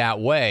connected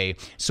that way.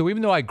 So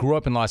even though I grew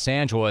up in Los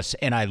Angeles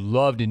and I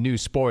loved and knew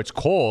sports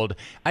cold,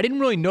 I didn't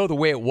really know the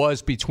way it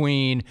was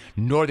between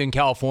Northern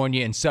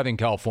California and Southern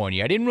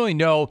California. I didn't really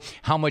know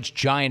how much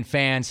Giant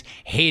fans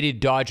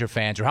hated Dodger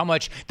fans or how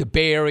much the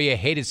Bay Area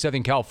hated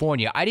Southern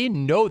California. I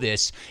didn't know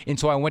this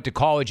until I went to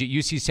college at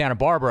UC Santa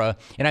Barbara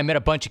and I met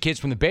a bunch of kids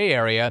from the Bay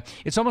Area.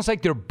 It's almost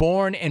like they're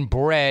born and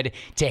bred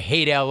to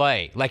hate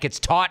LA, like it's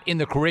taught in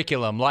the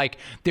curriculum, like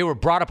they were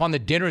brought up on the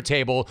dinner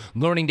table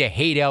learning to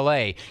hate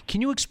LA.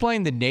 Can you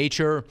explain the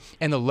nature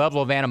and the level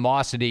of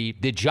animosity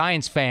the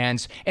Giants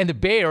fans and the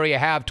Bay Area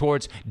have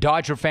towards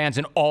Dodger fans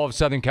in all of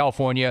Southern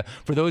California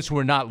for those who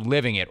are not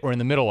living it or in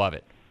the middle of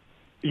it?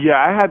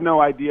 Yeah, I had no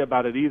idea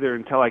about it either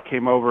until I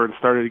came over and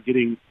started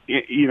getting,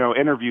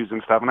 interviews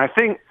and stuff. And I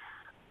think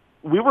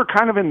we were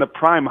kind of in the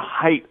prime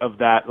height of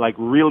that, like,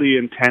 really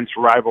intense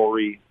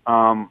rivalry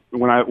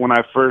when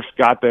I first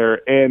got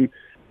there. And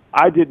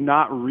I did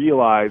not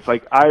realize,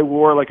 like, I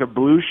wore, like, a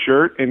blue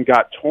shirt and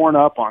got torn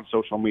up on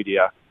social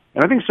media.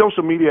 And I think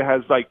social media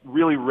has, like,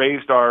 really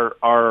raised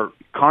our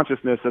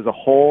consciousness as a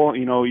whole.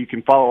 You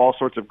can follow all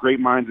sorts of great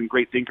minds and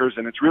great thinkers,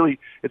 and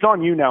it's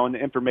on you now in the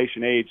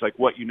information age, like,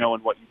 what you know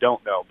and what you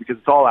don't know, because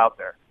it's all out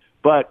there.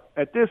 But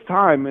at this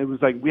time, it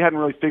was like we hadn't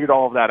really figured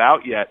all of that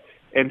out yet.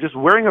 And just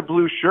wearing a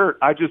blue shirt,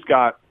 I just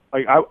got,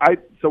 like,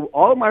 so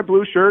all of my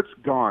blue shirts,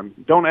 gone.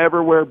 Don't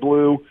ever wear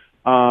blue.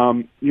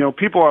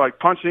 People are, like,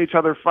 punching each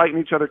other, fighting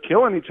each other,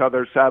 killing each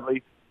other,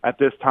 sadly, at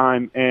this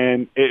time.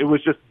 And it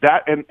was just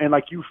that, and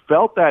like, you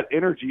felt that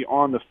energy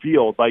on the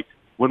field. Like,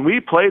 when we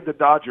played the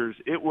Dodgers,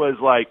 it was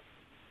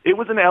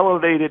an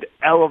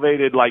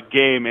elevated, like,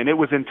 game, and it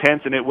was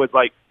intense, and it was,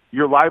 like,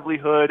 your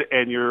livelihood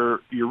and your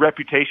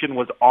reputation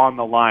was on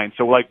the line.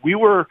 So, like, we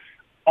were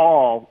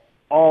all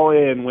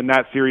in when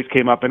that series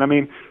came up. And I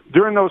mean,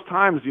 during those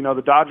times,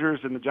 the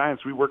Dodgers and the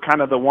Giants, we were kind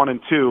of the 1 and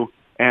 2,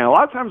 and a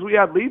lot of times we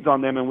had leads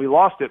on them and we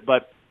lost it.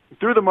 But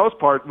through the most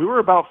part, we were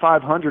about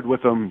 500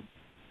 with them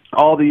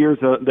all the years,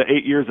 the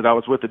 8 years that I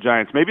was with the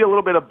Giants, maybe a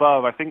little bit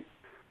above, I think.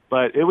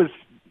 But it was,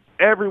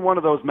 every one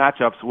of those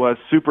matchups was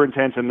super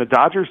intense, and the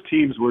Dodgers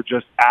teams were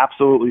just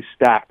absolutely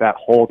stacked that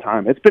whole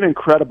time. It's been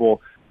incredible,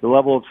 the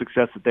level of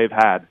success that they've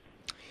had.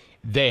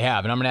 They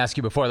have, and I'm going to ask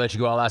you, before I let you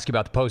go, I'll ask you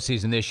about the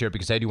postseason this year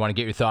because I do want to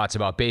get your thoughts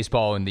about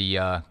baseball in the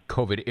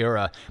COVID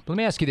era. But let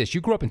me ask you this.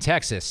 You grew up in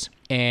Texas,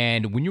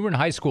 and when you were in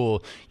high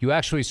school, you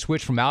actually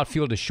switched from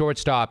outfield to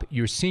shortstop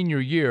your senior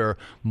year.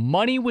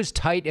 Money was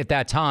tight at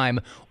that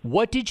time.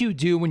 What did you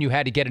do when you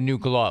had to get a new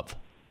glove?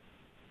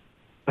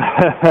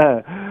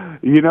 I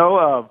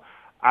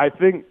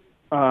think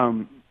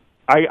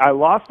I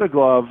lost a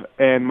glove,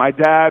 and my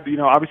dad,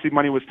 obviously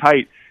money was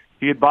tight.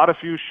 He had bought a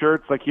few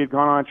shirts, like he had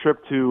gone on a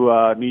trip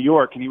to New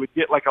York, and he would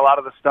get, like, a lot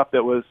of the stuff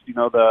that was,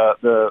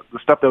 the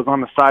stuff that was on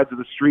the sides of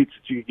the streets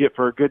that you could get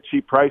for a good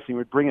cheap price. And he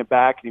would bring it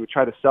back, and he would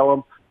try to sell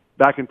them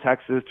back in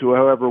Texas to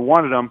whoever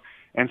wanted them.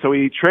 And so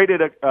he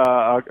traded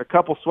a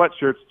couple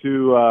sweatshirts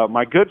to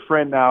my good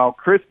friend now,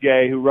 Chris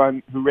Gay, who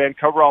ran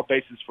coverall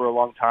bases for a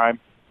long time,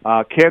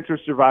 cancer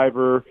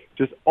survivor,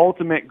 just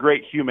ultimate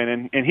great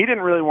human. And he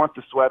didn't really want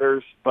the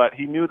sweaters, but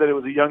he knew that it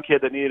was a young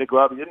kid that needed a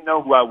glove. He didn't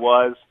know who I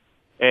was.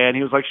 And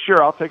he was like,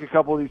 sure, I'll take a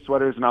couple of these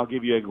sweaters and I'll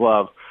give you a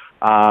glove.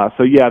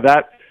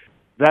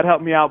 That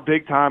helped me out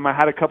big time. I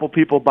had a couple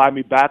people buy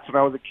me bats when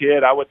I was a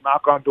kid. I would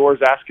knock on doors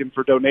asking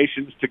for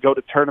donations to go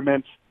to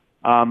tournaments.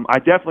 I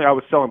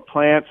was selling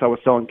plants. I was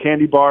selling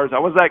candy bars. I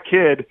was that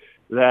kid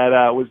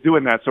that was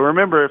doing that. So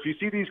remember, if you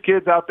see these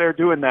kids out there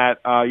doing that,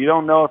 you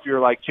don't know if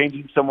you're, like,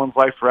 changing someone's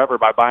life forever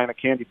by buying a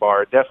candy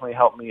bar. It definitely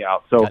helped me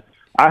out. So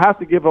I have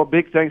to give a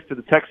big thanks to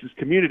the Texas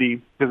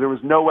community, because there was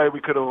no way we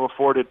could have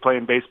afforded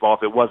playing baseball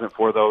if it wasn't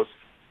for those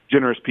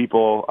generous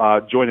people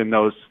joining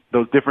those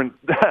different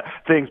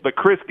things. But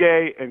Chris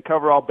Gay and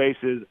coverall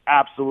bases,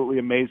 absolutely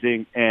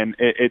amazing, and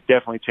it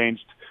definitely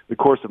changed the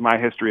course of my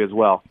history as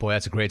well. Boy,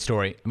 that's a great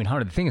story. I mean,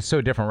 Hunter, the thing is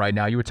so different right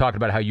now. You were talking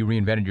about how you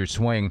reinvented your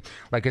swing.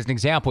 Like, as an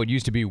example, it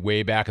used to be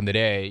way back in the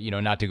day,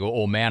 not to go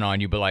old man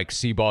on you, but like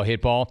see-ball,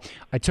 hit ball.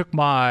 I took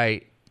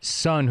my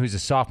son, who's a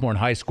sophomore in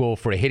high school,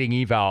 for a hitting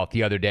eval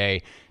the other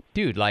day.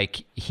 Dude,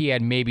 like, he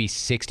had maybe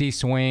 60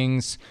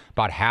 swings,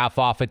 about half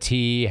off a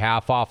tee,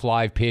 half off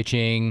live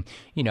pitching,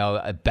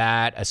 a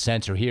bat, a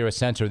sensor here, a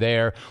sensor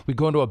there. We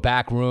go into a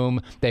back room,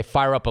 they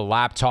fire up a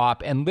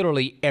laptop, and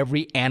literally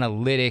every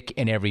analytic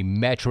and every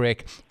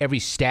metric, every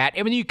stat,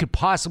 everything you could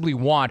possibly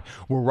want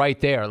were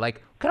right there. Like,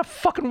 what kind of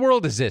fucking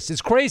world is this?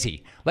 It's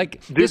crazy.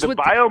 Like, dude, the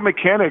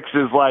biomechanics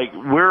is like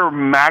we're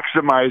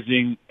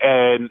maximizing,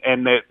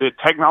 and the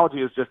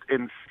technology is just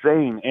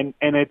insane,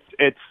 and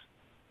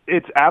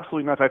it's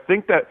absolutely nuts. I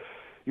think that,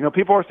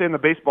 people are saying the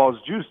baseball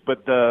is juiced,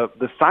 but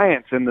the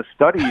science and the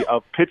study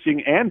of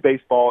pitching and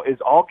baseball is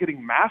all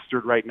getting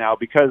mastered right now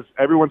because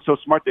everyone's so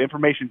smart. The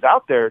information's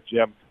out there,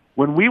 Jim.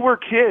 When we were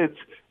kids,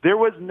 there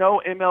was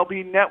no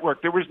MLB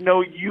network. There was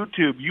no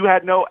YouTube. You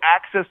had no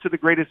access to the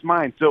greatest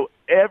minds. So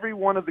every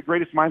one of the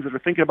greatest minds that are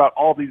thinking about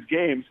all these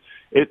games,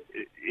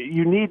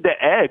 you need the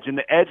edge, and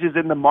the edge is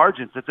in the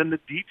margins. It's in the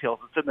details.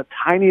 It's in the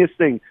tiniest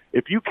thing.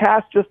 If you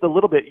cast just a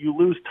little bit, you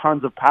lose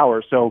tons of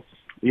power. So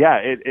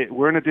yeah,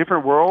 we're in a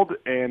different world,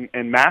 and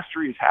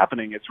mastery is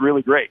happening. It's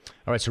really great.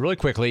 All right, so really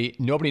quickly,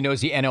 nobody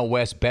knows the NL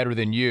West better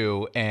than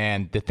you,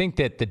 and to think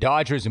that the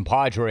Dodgers and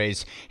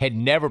Padres had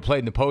never played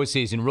in the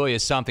postseason really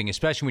is something,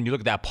 especially when you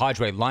look at that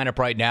Padre lineup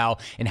right now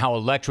and how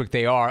electric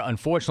they are.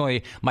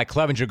 Unfortunately, Mike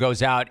Clevenger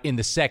goes out in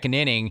the second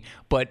inning,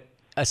 but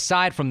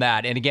aside from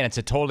that, and again, it's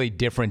a totally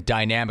different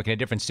dynamic and a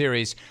different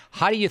series,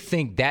 how do you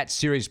think that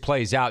series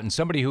plays out? And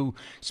somebody who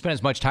spent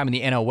as much time in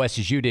the NL West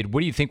as you did,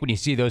 what do you think when you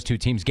see those two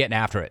teams getting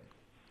after it?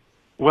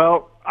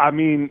 Well, I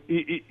mean,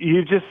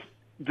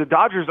 the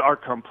Dodgers are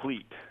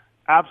complete,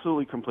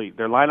 absolutely complete.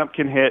 Their lineup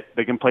can hit,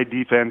 they can play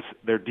defense,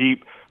 they're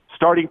deep.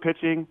 Starting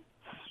pitching,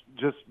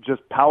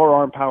 just power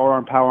arm,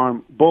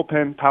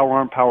 bullpen, power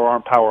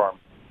arm.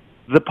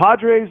 The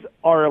Padres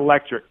are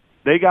electric.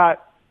 They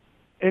got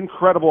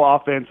incredible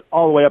offense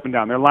all the way up and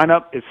down. Their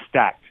lineup is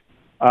stacked.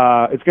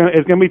 It's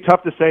gonna be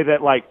tough to say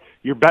that like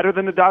you're better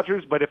than the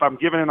Dodgers, but if I'm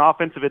given an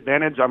offensive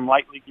advantage, I'm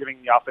likely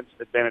giving the offensive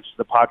advantage to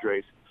the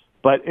Padres.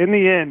 But in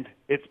the end,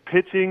 it's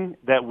pitching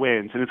that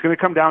wins, and it's going to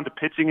come down to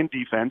pitching and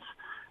defense.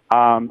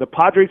 The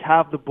Padres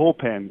have the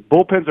bullpen.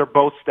 Bullpens are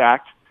both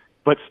stacked,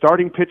 but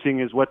starting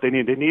pitching is what they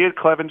need. They needed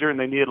Clevenger and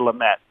they needed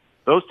Lamet.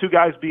 Those two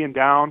guys being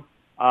down,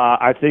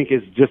 I think,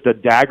 is just a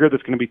dagger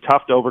that's going to be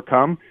tough to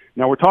overcome.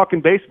 Now, we're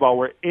talking baseball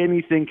where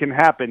anything can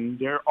happen.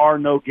 There are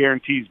no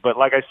guarantees. But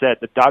like I said,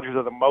 the Dodgers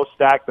are the most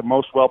stacked, the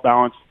most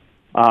well-balanced.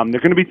 They're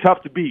going to be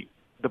tough to beat.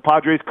 The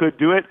Padres could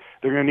do it.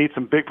 They're going to need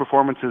some big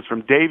performances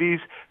from Davies.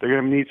 They're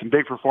going to need some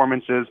big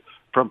performances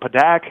from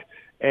Padak.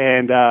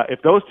 And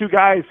if those two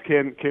guys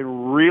can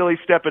really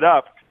step it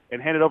up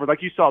and hand it over,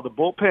 like you saw, the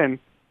bullpen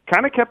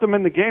kind of kept them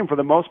in the game for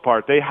the most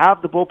part. They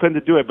have the bullpen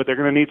to do it, but they're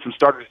going to need some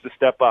starters to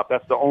step up.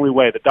 That's the only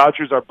way. The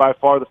Dodgers are by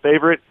far the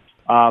favorite,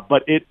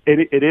 but it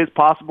is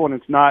possible, and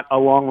it's not a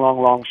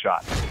long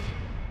shot.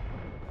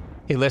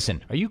 Hey,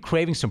 listen, are you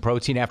craving some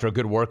protein after a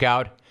good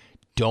workout?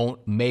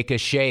 Don't make a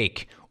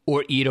shake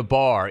or eat a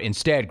bar.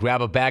 Instead,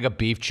 grab a bag of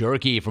beef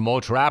jerky from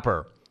Old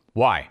Trapper.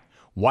 Why?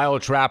 Why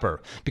Old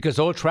Trapper? Because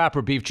Old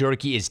Trapper beef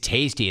jerky is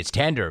tasty, it's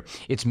tender,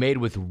 it's made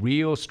with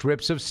real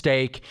strips of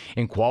steak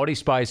and quality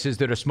spices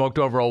that are smoked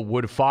over a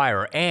wood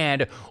fire.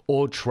 And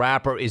Old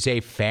Trapper is a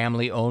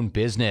family-owned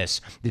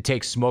business that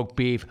takes smoked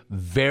beef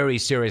very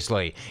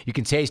seriously. You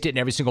can taste it in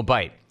every single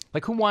bite.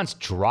 Like, who wants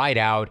dried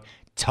out,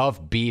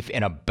 tough beef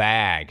in a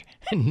bag?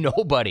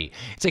 Nobody.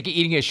 It's like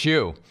eating a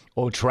shoe.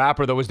 Old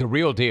Trapper, though, is the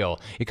real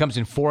deal. It comes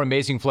in 4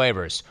 amazing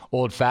flavors.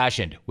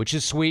 Old-fashioned, which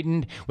is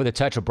sweetened with a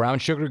touch of brown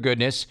sugar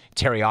goodness,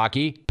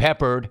 teriyaki,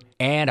 peppered,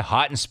 and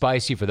hot and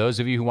spicy for those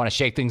of you who want to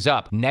shake things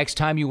up. Next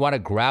time you want to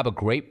grab a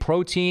great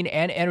protein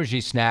and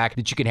energy snack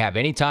that you can have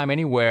anytime,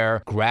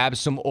 anywhere, grab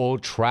some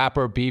Old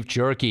Trapper beef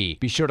jerky.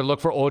 Be sure to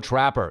look for Old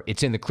Trapper.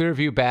 It's in the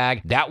Clearview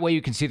bag. That way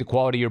you can see the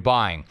quality you're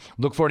buying.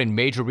 Look for it in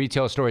major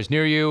retail stores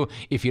near you.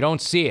 If you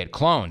don't see it,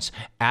 clones,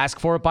 ask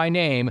for it by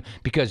name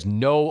because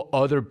no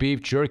other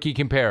beef jerky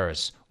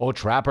compares. Old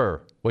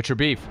Trapper, what's your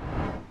beef?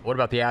 What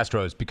about the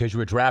Astros? Because you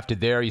were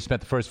drafted there, you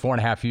spent the first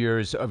 4.5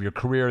 years of your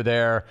career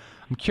there.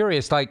 I'm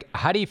curious, like,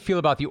 how do you feel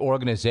about the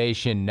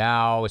organization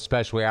now,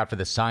 especially after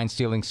the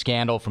sign-stealing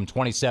scandal from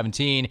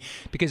 2017?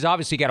 Because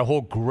obviously you got a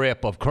whole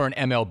grip of current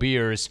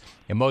MLBers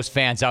and most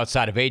fans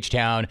outside of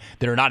H-Town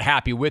that are not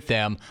happy with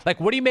them. Like,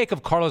 what do you make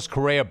of Carlos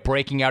Correa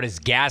breaking out his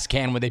gas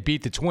can when they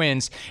beat the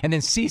Twins, and then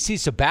CC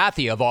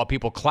Sabathia, of all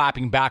people,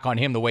 clapping back on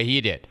him the way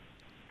he did?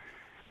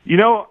 You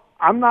know,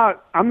 I'm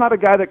not a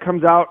guy that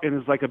comes out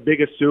and is like a big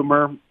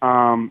assumer.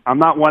 I'm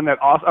not one that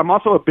I'm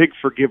also a big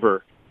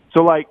forgiver.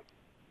 So like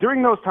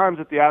during those times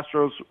that the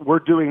Astros were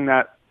doing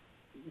that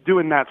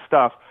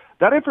stuff,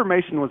 that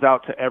information was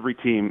out to every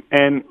team.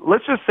 And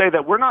let's just say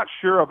that we're not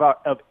sure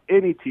of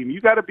any team. You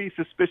got to be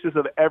suspicious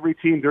of every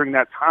team during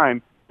that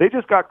time They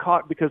just got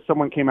caught because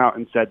someone came out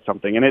and said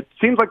something, and it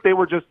seems like they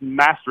were just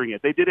mastering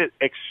it. They did it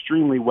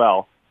extremely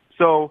well.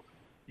 So,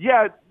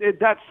 yeah,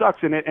 that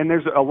sucks, and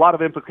there's a lot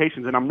of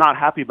implications, and I'm not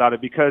happy about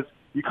it because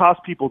you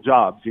cost people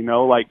jobs,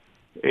 Like,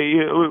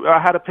 I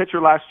had a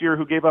pitcher last year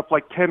who gave up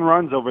like 10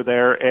 runs over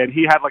there, and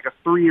he had like a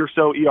 3 or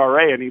so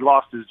ERA, and he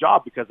lost his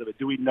job because of it.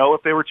 Do we know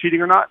if they were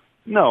cheating or not?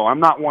 No, I'm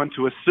not one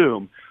to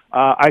assume.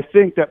 I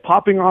think that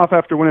popping off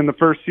after winning the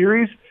first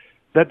series,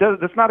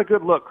 that's not a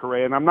good look,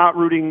 Correa, and I'm not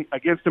rooting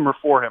against him or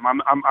for him.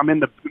 I'm in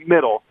the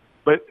middle.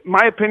 But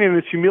my opinion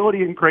is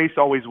humility and grace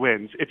always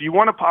wins. If you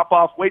want to pop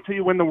off, wait till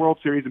you win the World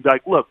Series and be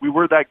like, look, we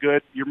were that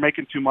good. You're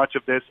making too much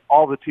of this.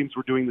 All the teams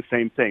were doing the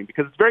same thing.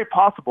 Because it's very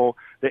possible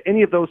that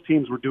any of those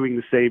teams were doing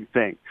the same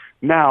thing.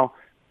 Now,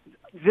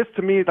 just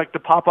to me, like, to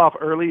pop off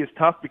early is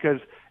tough because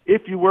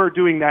if you were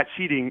doing that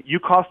cheating, you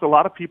cost a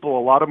lot of people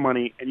a lot of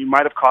money, and you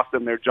might have cost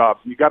them their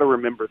jobs. And you got to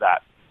remember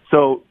that.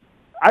 So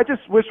I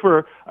just wish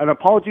for an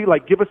apology,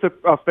 like give us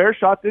a fair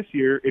shot this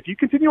year. If you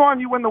continue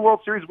on, you win the World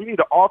Series, we need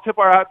to all tip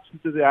our hats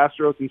to the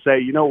Astros and say,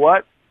 you know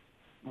what?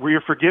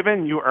 We're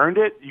forgiven. You earned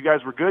it. You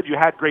guys were good. You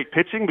had great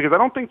pitching because I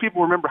don't think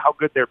people remember how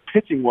good their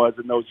pitching was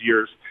in those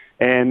years.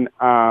 And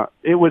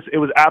it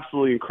was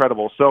absolutely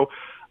incredible. So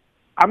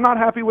I'm not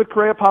happy with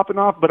Correa popping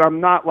off, but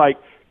I'm not like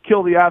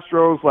kill the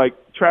Astros like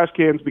trash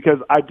cans because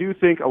I do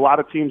think a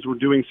lot of teams were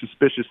doing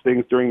suspicious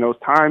things during those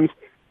times.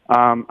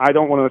 I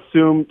don't want to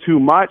assume too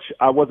much.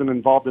 I wasn't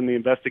involved in the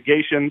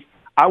investigations.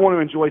 I want to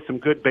enjoy some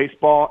good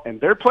baseball, and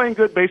they're playing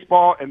good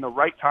baseball in the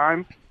right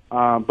time.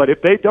 But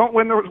if they don't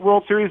win the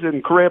World Series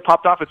and Correa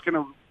popped off, it's going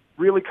to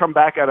really come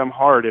back at them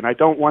hard, and I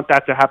don't want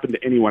that to happen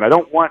to anyone. I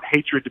don't want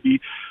hatred to be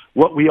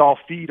what we all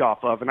feed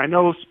off of. And I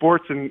know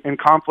sports and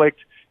conflict,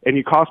 and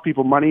you cost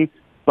people money,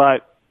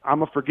 but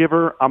I'm a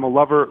forgiver. I'm a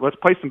lover. Let's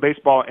play some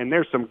baseball, and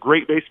there's some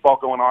great baseball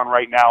going on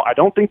right now. I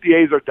don't think the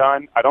A's are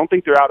done. I don't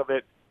think they're out of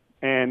it,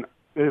 and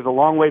there's a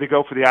long way to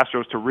go for the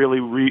Astros to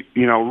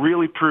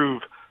really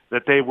prove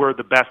that they were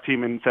the best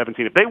team in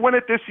 17. If they win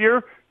it this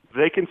year,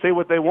 they can say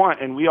what they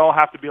want, and we all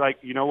have to be like,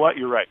 you know what,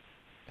 you're right.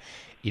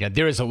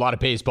 There is a lot of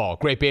baseball,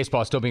 great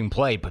baseball still being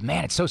played, but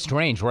man, it's so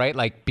strange, right?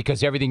 Like,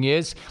 because everything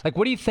is. Like,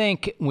 what do you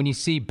think when you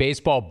see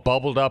baseball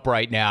bubbled up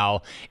right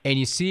now and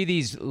you see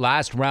these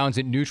last rounds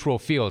at neutral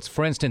fields?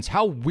 For instance,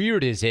 how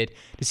weird is it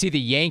to see the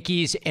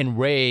Yankees and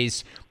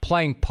Rays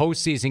playing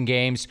postseason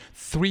games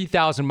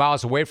 3,000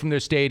 miles away from their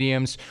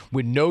stadiums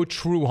with no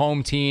true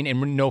home team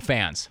and no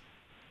fans?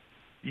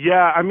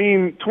 Yeah, I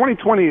mean,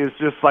 2020 is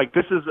just like,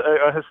 this is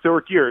a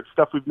historic year. It's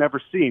stuff we've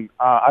never seen.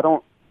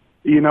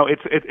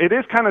 It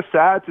is kind of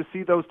sad to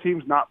see those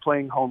teams not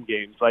playing home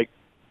games. Like,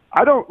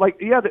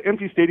 the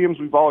empty stadiums,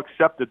 we've all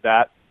accepted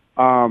that.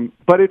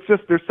 But it's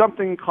just, there's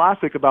something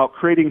classic about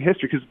creating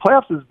history because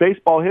playoffs is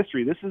baseball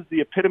history. This is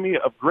the epitome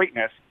of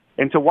greatness.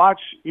 And to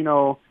watch,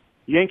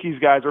 Yankees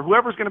guys or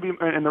whoever's going to be,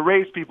 and the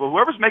Rays people,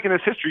 whoever's making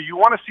this history, you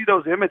want to see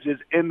those images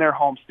in their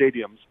home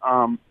stadiums.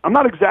 I'm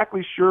not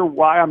exactly sure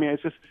why. I mean,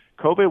 it's just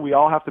COVID. We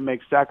all have to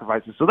make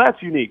sacrifices. So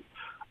that's unique.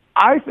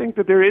 I think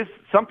that there is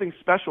something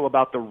special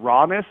about the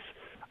rawness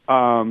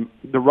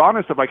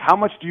of like, how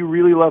much do you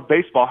really love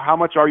baseball? How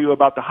much are you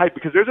about the hype?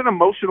 Because there's an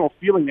emotional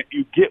feeling that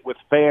you get with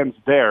fans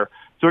there.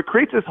 So it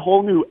creates this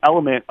whole new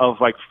element of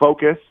like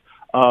focus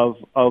of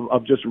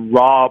just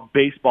raw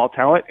baseball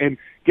talent. And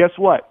guess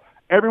what?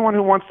 Everyone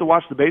who wants to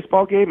watch the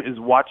baseball game is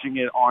watching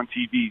it on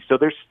TV. So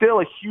there's still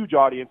a huge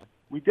audience.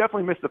 We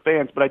definitely miss the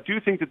fans, but I do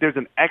think that there's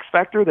an X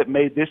factor that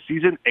made this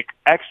season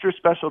extra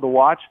special to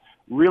watch.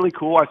 Really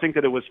cool. I think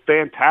that it was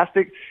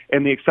fantastic,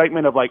 and the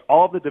excitement of like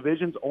all of the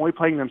divisions only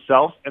playing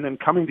themselves and then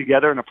coming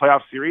together in a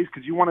playoff series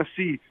because you want to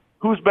see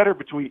who's better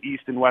between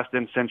East and West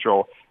and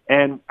Central.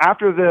 And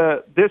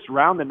after this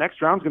round, the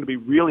next round is going to be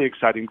really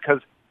exciting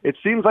because it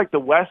seems like the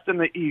West and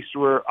the East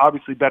were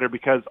obviously better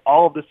because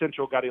all of the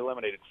Central got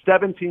eliminated.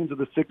 7 teams of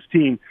the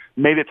 16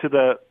 made it to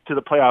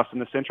the playoffs in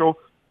the Central,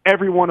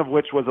 every one of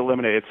which was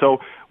eliminated. So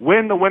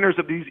when the winners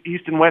of these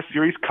East and West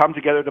series come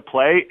together to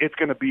play, it's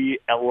going to be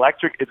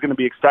electric. It's going to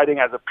be exciting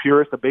as a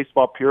purist, a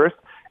baseball purist.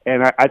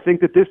 And I think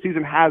that this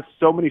season has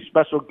so many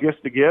special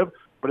gifts to give,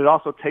 but it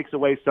also takes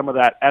away some of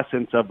that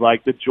essence of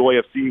like the joy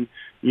of seeing,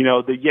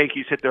 the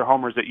Yankees hit their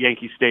homers at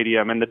Yankee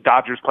Stadium and the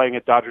Dodgers playing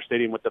at Dodger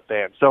Stadium with the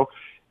fans. So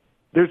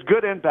there's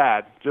good and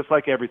bad, just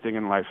like everything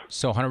in life.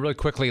 So, Hunter, really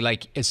quickly,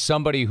 like, as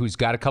somebody who's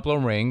got a couple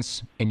of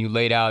rings, and you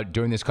laid out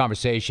during this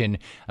conversation,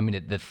 I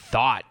mean, the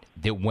thought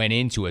that went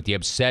into it, the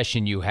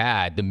obsession you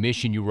had, the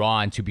mission you were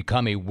on to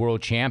become a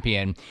world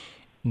champion.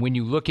 When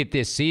you look at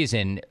this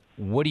season,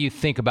 what do you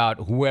think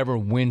about whoever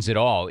wins it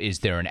all? Is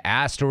there an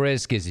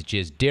asterisk? Is it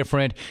just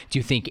different? Do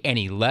you think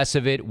any less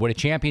of it? Would a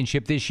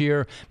championship this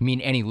year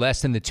mean any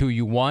less than the 2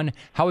 you won?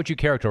 How would you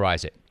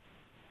characterize it?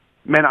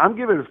 Man, I'm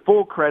giving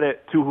full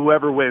credit to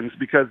whoever wins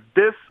because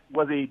this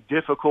was a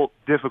difficult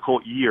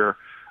year.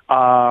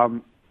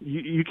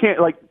 You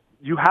can't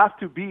you have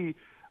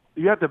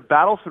to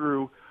battle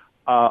through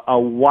a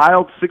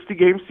wild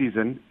 60-game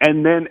season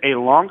and then a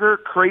longer,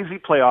 crazy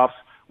playoffs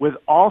with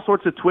all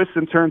sorts of twists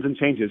and turns and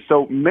changes.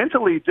 So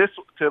mentally, just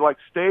to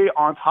stay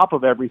on top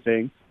of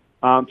everything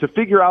to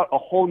figure out a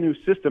whole new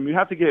system. You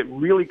have to get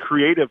really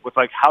creative with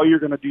like how you're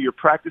going to do your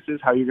practices,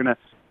 how you're going to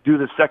do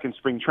the second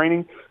spring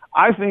training.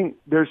 I think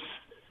there's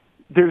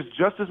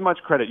just as much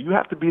credit. You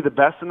have to be the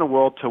best in the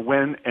world to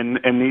win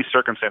in these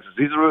circumstances.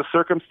 These are the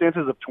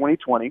circumstances of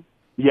 2020.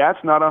 Yeah,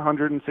 it's not a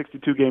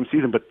 162-game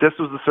season, but this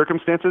was the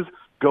circumstances.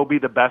 Go be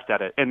the best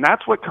at it. And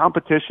that's what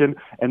competition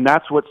and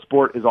that's what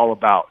sport is all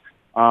about.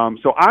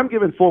 So I'm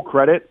giving full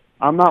credit.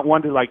 I'm not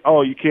one to like,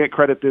 oh, you can't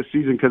credit this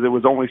season because it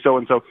was only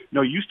so-and-so.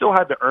 No, you still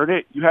had to earn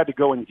it. You had to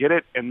go and get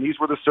it, and these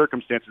were the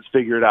circumstances.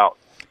 Figure it out.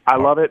 I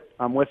love it.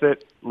 I'm with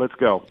it. Let's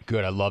go.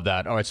 Good. I love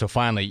that. All right, so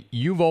finally,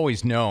 you've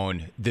always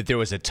known that there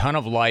was a ton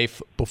of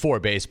life before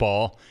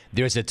baseball.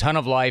 There's a ton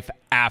of life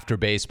after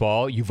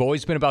baseball. You've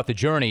always been about the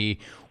journey.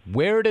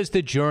 Where does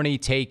the journey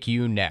take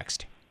you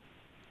next?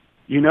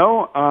 You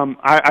know,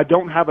 I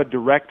don't have a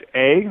direct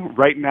A.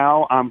 Right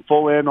now, I'm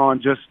full in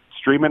on just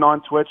streaming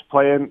on Twitch,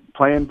 playing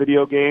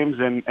video games,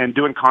 and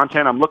doing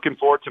content. I'm looking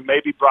forward to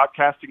maybe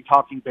broadcasting,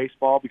 talking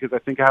baseball, because I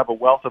think I have a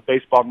wealth of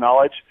baseball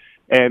knowledge,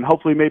 and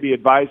hopefully maybe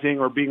advising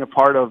or being a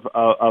part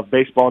of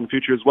baseball in the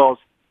future, as well as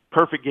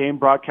Perfect Game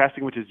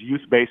broadcasting, which is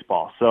youth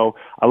baseball. So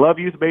I love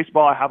youth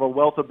baseball. I have a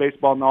wealth of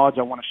baseball knowledge.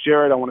 I want to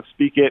share it. I want to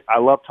speak it. I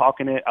love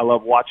talking it. I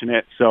love watching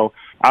it. So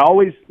my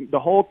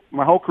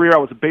whole career, I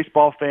was a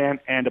baseball fan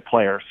and a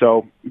player.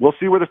 So we'll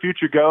see where the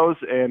future goes,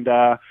 and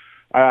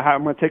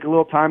I'm going to take a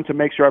little time to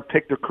make sure I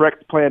pick the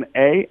correct plan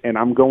A, and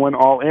I'm going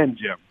all in,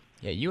 Jim.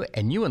 Yeah,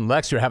 you and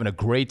Lex are having a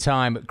great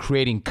time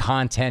creating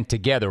content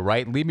together,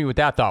 right? Leave me with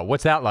that thought.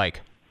 What's that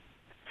like?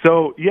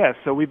 So yes,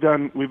 we've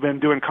been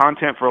doing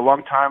content for a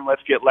long time.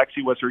 Let's Get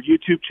Lexi was her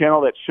YouTube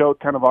channel that showed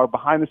kind of our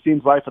behind the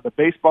scenes life of the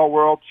baseball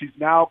world. She's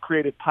now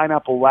created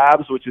Pineapple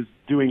Labs, which is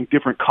doing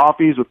different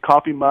coffees with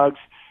coffee mugs,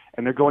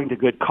 and they're going to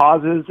good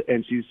causes.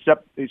 And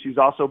she's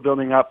also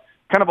building up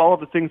kind of all of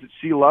the things that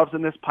she loves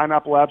in this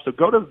Pineapple Lab. So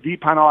go to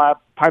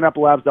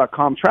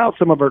pineapplelabs.com, try out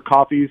some of her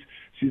coffees.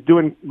 She's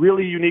doing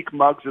really unique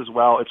mugs as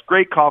well. It's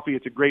great coffee.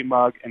 It's a great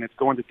mug, and it's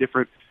going to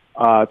different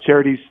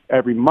charities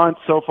every month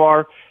so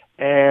far.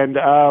 And,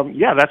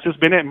 that's just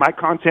been it. My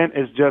content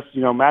is just,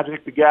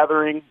 Magic the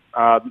Gathering,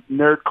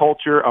 nerd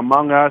culture,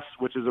 Among Us,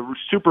 which is a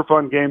super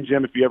fun game,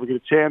 Jim, if you ever get a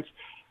chance.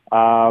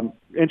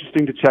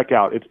 Interesting to check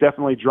out. It's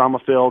definitely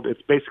drama-filled.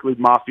 It's basically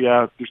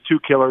mafia. There's 2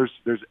 killers.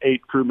 There's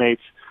 8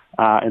 crewmates,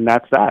 and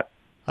that's that.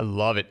 I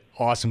love it.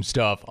 Awesome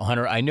stuff.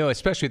 Hunter, I know,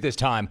 especially at this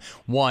time,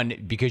 one,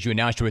 because you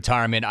announced your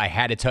retirement, I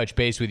had to touch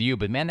base with you.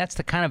 But, man, that's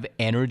the kind of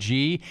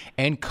energy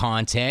and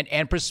content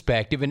and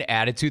perspective and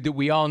attitude that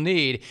we all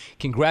need.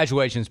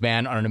 Congratulations,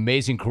 man, on an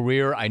amazing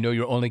career. I know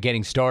you're only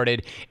getting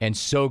started, and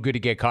so good to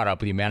get caught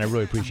up with you, man. I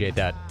really appreciate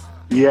that.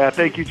 Yeah,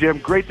 thank you, Jim.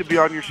 Great to be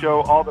on your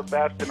show. All the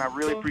best, and I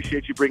really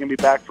appreciate you bringing me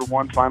back for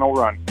one final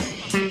run.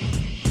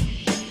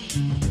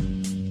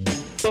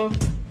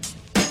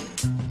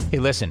 Hey,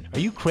 listen, are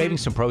you craving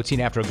some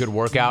protein after a good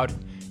workout?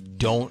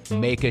 Don't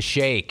make a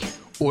shake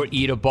or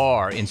eat a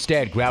bar.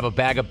 Instead, grab a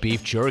bag of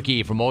beef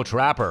jerky from Old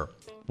Trapper.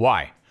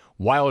 Why?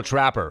 Why Old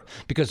Trapper?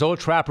 Because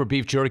Old Trapper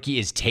beef jerky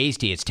is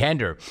tasty, it's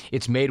tender,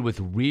 it's made with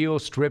real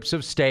strips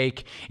of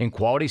steak and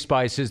quality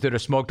spices that are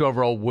smoked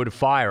over a wood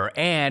fire.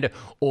 And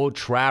Old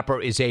Trapper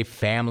is a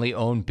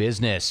family-owned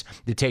business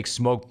that takes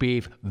smoked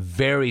beef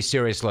very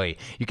seriously.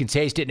 You can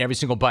taste it in every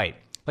single bite.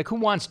 Like, who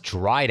wants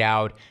dried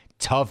out,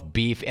 tough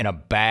beef in a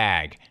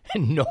bag?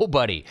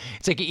 Nobody.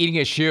 It's like eating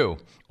a shoe.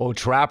 Old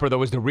Trapper,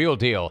 though, is the real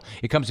deal.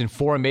 It comes in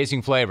 4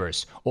 amazing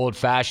flavors. Old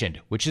Fashioned,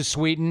 which is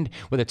sweetened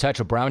with a touch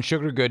of brown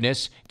sugar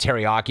goodness,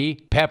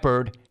 teriyaki,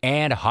 peppered,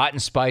 and hot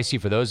and spicy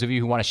for those of you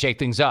who want to shake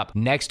things up.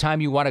 Next time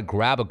you want to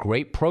grab a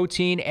great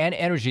protein and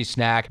energy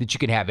snack that you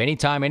can have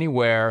anytime,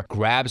 anywhere,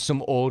 grab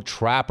some Old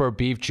Trapper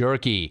beef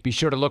jerky. Be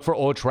sure to look for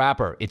Old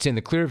Trapper. It's in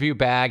the Clearview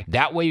bag.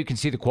 That way you can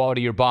see the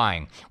quality you're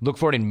buying. Look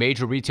for it in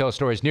major retail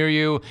stores near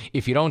you.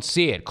 If you don't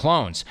see it,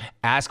 clones,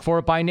 ask for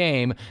it by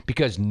name,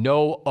 because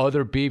no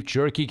other beef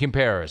jerky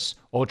compares.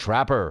 Old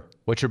Trapper,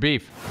 what's your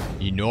beef?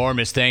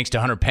 Enormous thanks to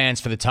Hunter Pence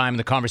for the time and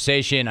the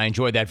conversation. I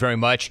enjoyed that very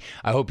much.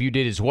 I hope you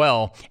did as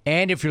well.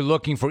 And if you're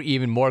looking for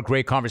even more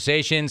great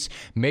conversations,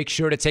 make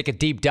sure to take a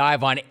deep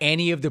dive on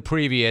any of the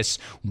previous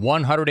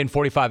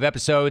 145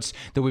 episodes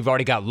that we've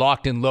already got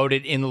locked and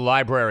loaded in the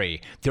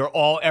library. They're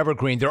all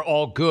evergreen. They're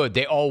all good.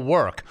 They all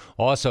work.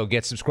 Also,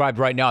 get subscribed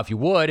right now if you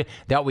would.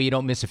 That way you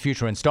don't miss a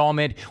future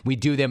installment. We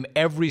do them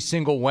every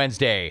single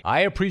Wednesday. I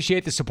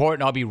appreciate the support,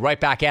 and I'll be right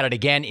back at it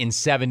again in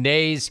 7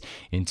 days.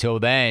 Until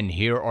then,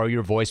 here are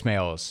your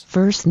voicemails.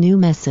 First new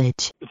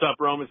message. What's up,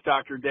 Rome? It's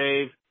Dr.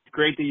 Dave. It's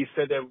great that you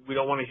said that we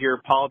don't want to hear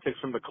politics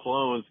from the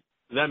clones.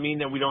 Does that mean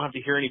that we don't have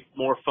to hear any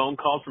more phone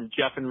calls from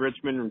Jeff in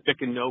Richmond and Vic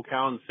in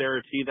NoCal and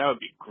Sarah T? That would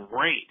be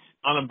great.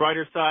 On the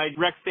brighter side,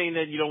 Rex saying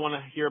that you don't want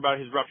to hear about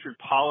his ruptured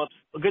polyps.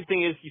 The good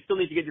thing is you still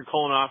need to get your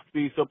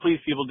colonoscopy, so please,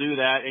 people, do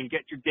that and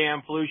get your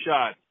damn flu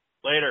shot.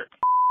 Later.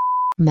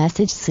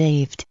 Message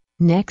saved.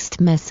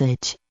 Next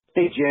message.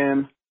 Hey,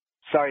 Jim.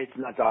 Sorry it's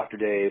not Dr.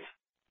 Dave.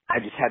 I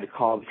just had to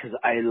call because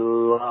I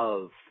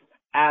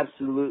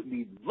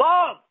absolutely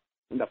love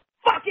when the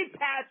fucking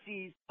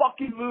Patsies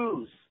fucking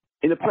lose.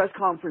 In the press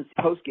conference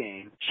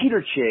post-game,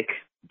 cheater chick,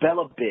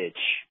 Bella Bitch,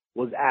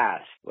 was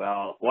asked,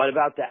 well, what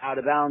about the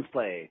out-of-bounds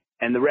play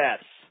and the refs?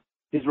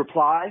 His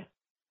reply,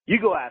 you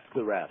go ask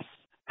the refs.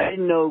 I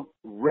didn't know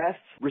ref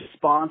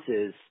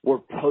responses were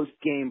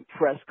post-game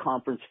press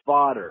conference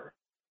fodder.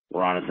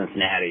 We're on to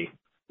Cincinnati.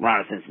 We're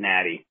on to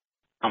Cincinnati.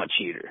 I'm a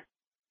cheater.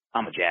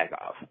 I'm a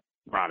jack-off.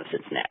 We're on to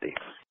Cincinnati.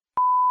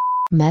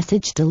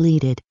 Message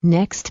deleted.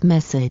 Next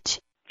message.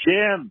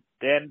 Jim,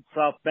 dead in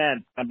South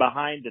Bend. I'm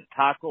behind the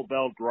Taco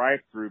Bell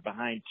drive-thru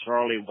behind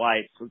Charlie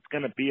White, so it's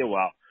going to be a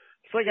while.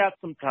 So I got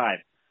some time.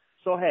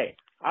 So, hey,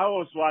 I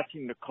was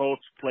watching the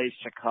Colts play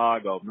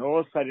Chicago.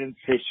 Notice I didn't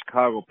say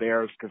Chicago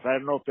Bears because I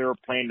don't know if they were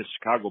playing the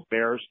Chicago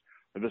Bears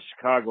or the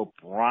Chicago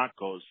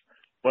Broncos.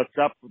 What's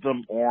up with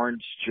them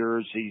orange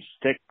jerseys?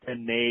 Stick to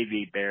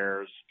Navy,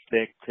 Bears.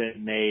 Stick to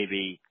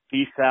Navy.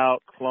 Peace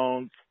out,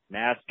 clones.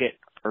 Mask it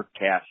or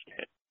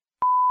casket.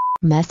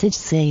 Message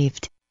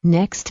saved.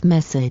 Next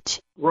message.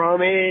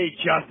 Romy,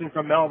 Justin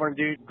from Melbourne,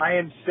 dude. I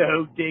am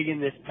so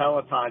digging this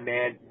Peloton,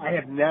 man. I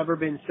have never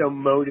been so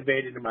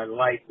motivated in my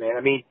life, man.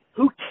 I mean,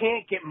 who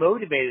can't get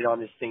motivated on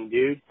this thing,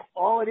 dude?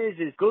 All it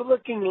is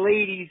good-looking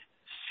ladies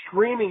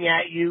screaming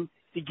at you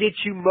to get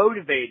you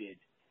motivated.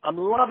 I'm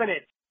loving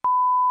it.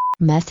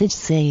 Message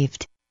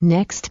saved.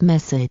 Next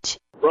message.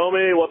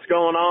 Romy, what's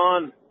going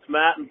on? It's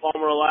Matt in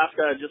Palmer,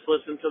 Alaska. I just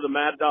listened to the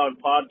Mad Dog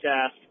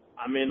podcast.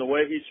 I mean, the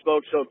way he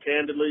spoke so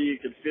candidly,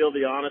 you could feel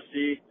the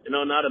honesty. You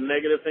know, not a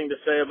negative thing to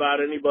say about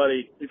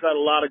anybody. We've had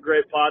a lot of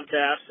great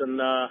podcasts, and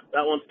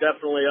that one's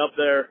definitely up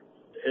there.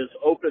 His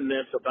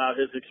openness about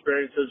his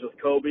experiences with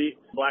Kobe,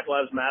 Black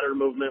Lives Matter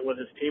movement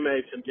with his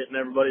teammates, and getting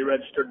everybody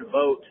registered to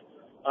vote.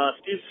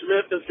 Steve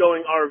Smith is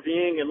going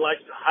RVing and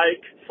likes to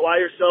hike.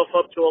 Fly yourself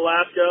up to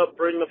Alaska,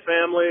 bring the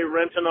family,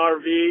 rent an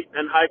RV,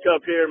 and hike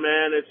up here,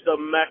 man. It's the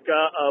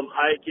mecca of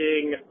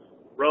hiking.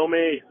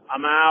 Romy,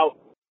 I'm out.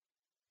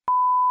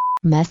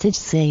 Message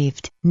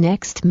saved.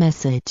 Next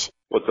message.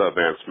 What's up,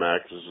 Vance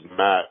Max? This is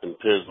Matt in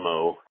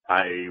Pismo.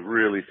 I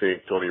really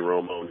think Tony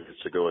Romo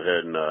needs to go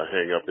ahead and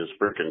hang up his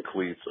frickin'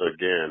 cleats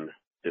again.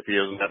 If he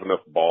doesn't have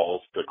enough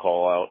balls to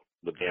call out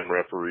the damn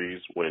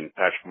referees when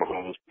Patrick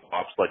Mahomes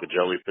pops like a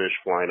jellyfish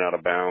flying out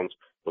of bounds,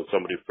 when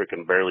somebody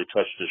frickin' barely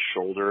touched his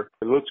shoulder.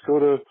 And let's go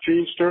to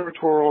change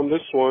territory on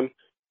this one.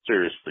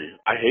 Seriously,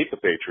 I hate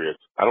the Patriots.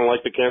 I don't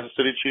like the Kansas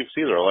City Chiefs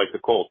either. I like the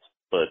Colts.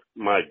 But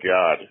my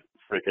God,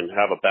 freaking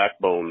have a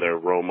backbone there,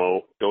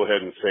 Romo. Go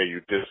ahead and say you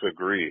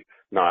disagree.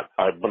 Not,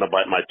 I'm going to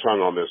bite my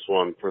tongue on this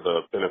one for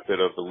the benefit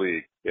of the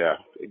league. Yeah,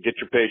 get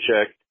your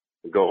paycheck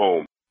and go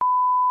home.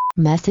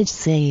 Message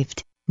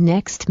saved.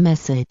 Next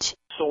message.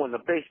 So when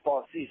the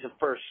baseball season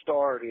first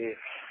started,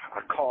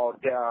 I called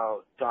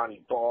out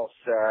Donnie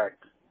Ballsack,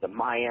 the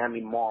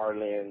Miami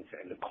Marlins,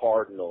 and the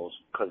Cardinals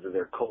because of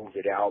their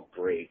COVID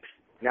outbreaks.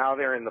 Now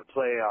they're in the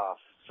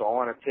playoffs, so I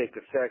want to take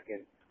a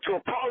second to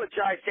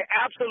apologize to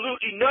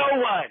absolutely no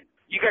one.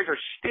 You guys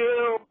are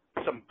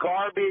still some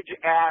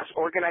garbage-ass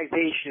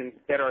organizations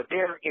that are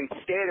there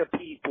instead of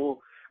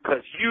people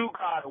because you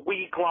got a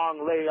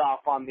week-long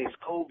layoff on this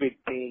COVID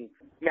thing.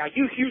 Now,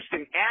 you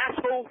Houston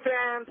asshole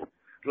fans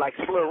like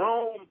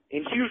Flerone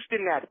in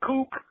Houston, that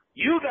kook,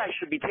 you guys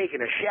should be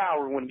taking a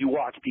shower when you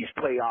watch these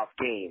playoff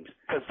games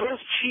because those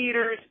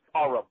cheaters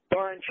are a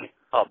bunch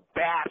of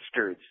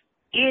bastards,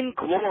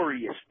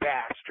 inglorious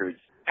bastards.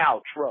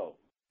 Outro.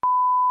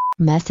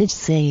 Message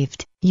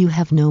saved. You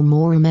have no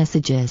more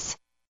messages.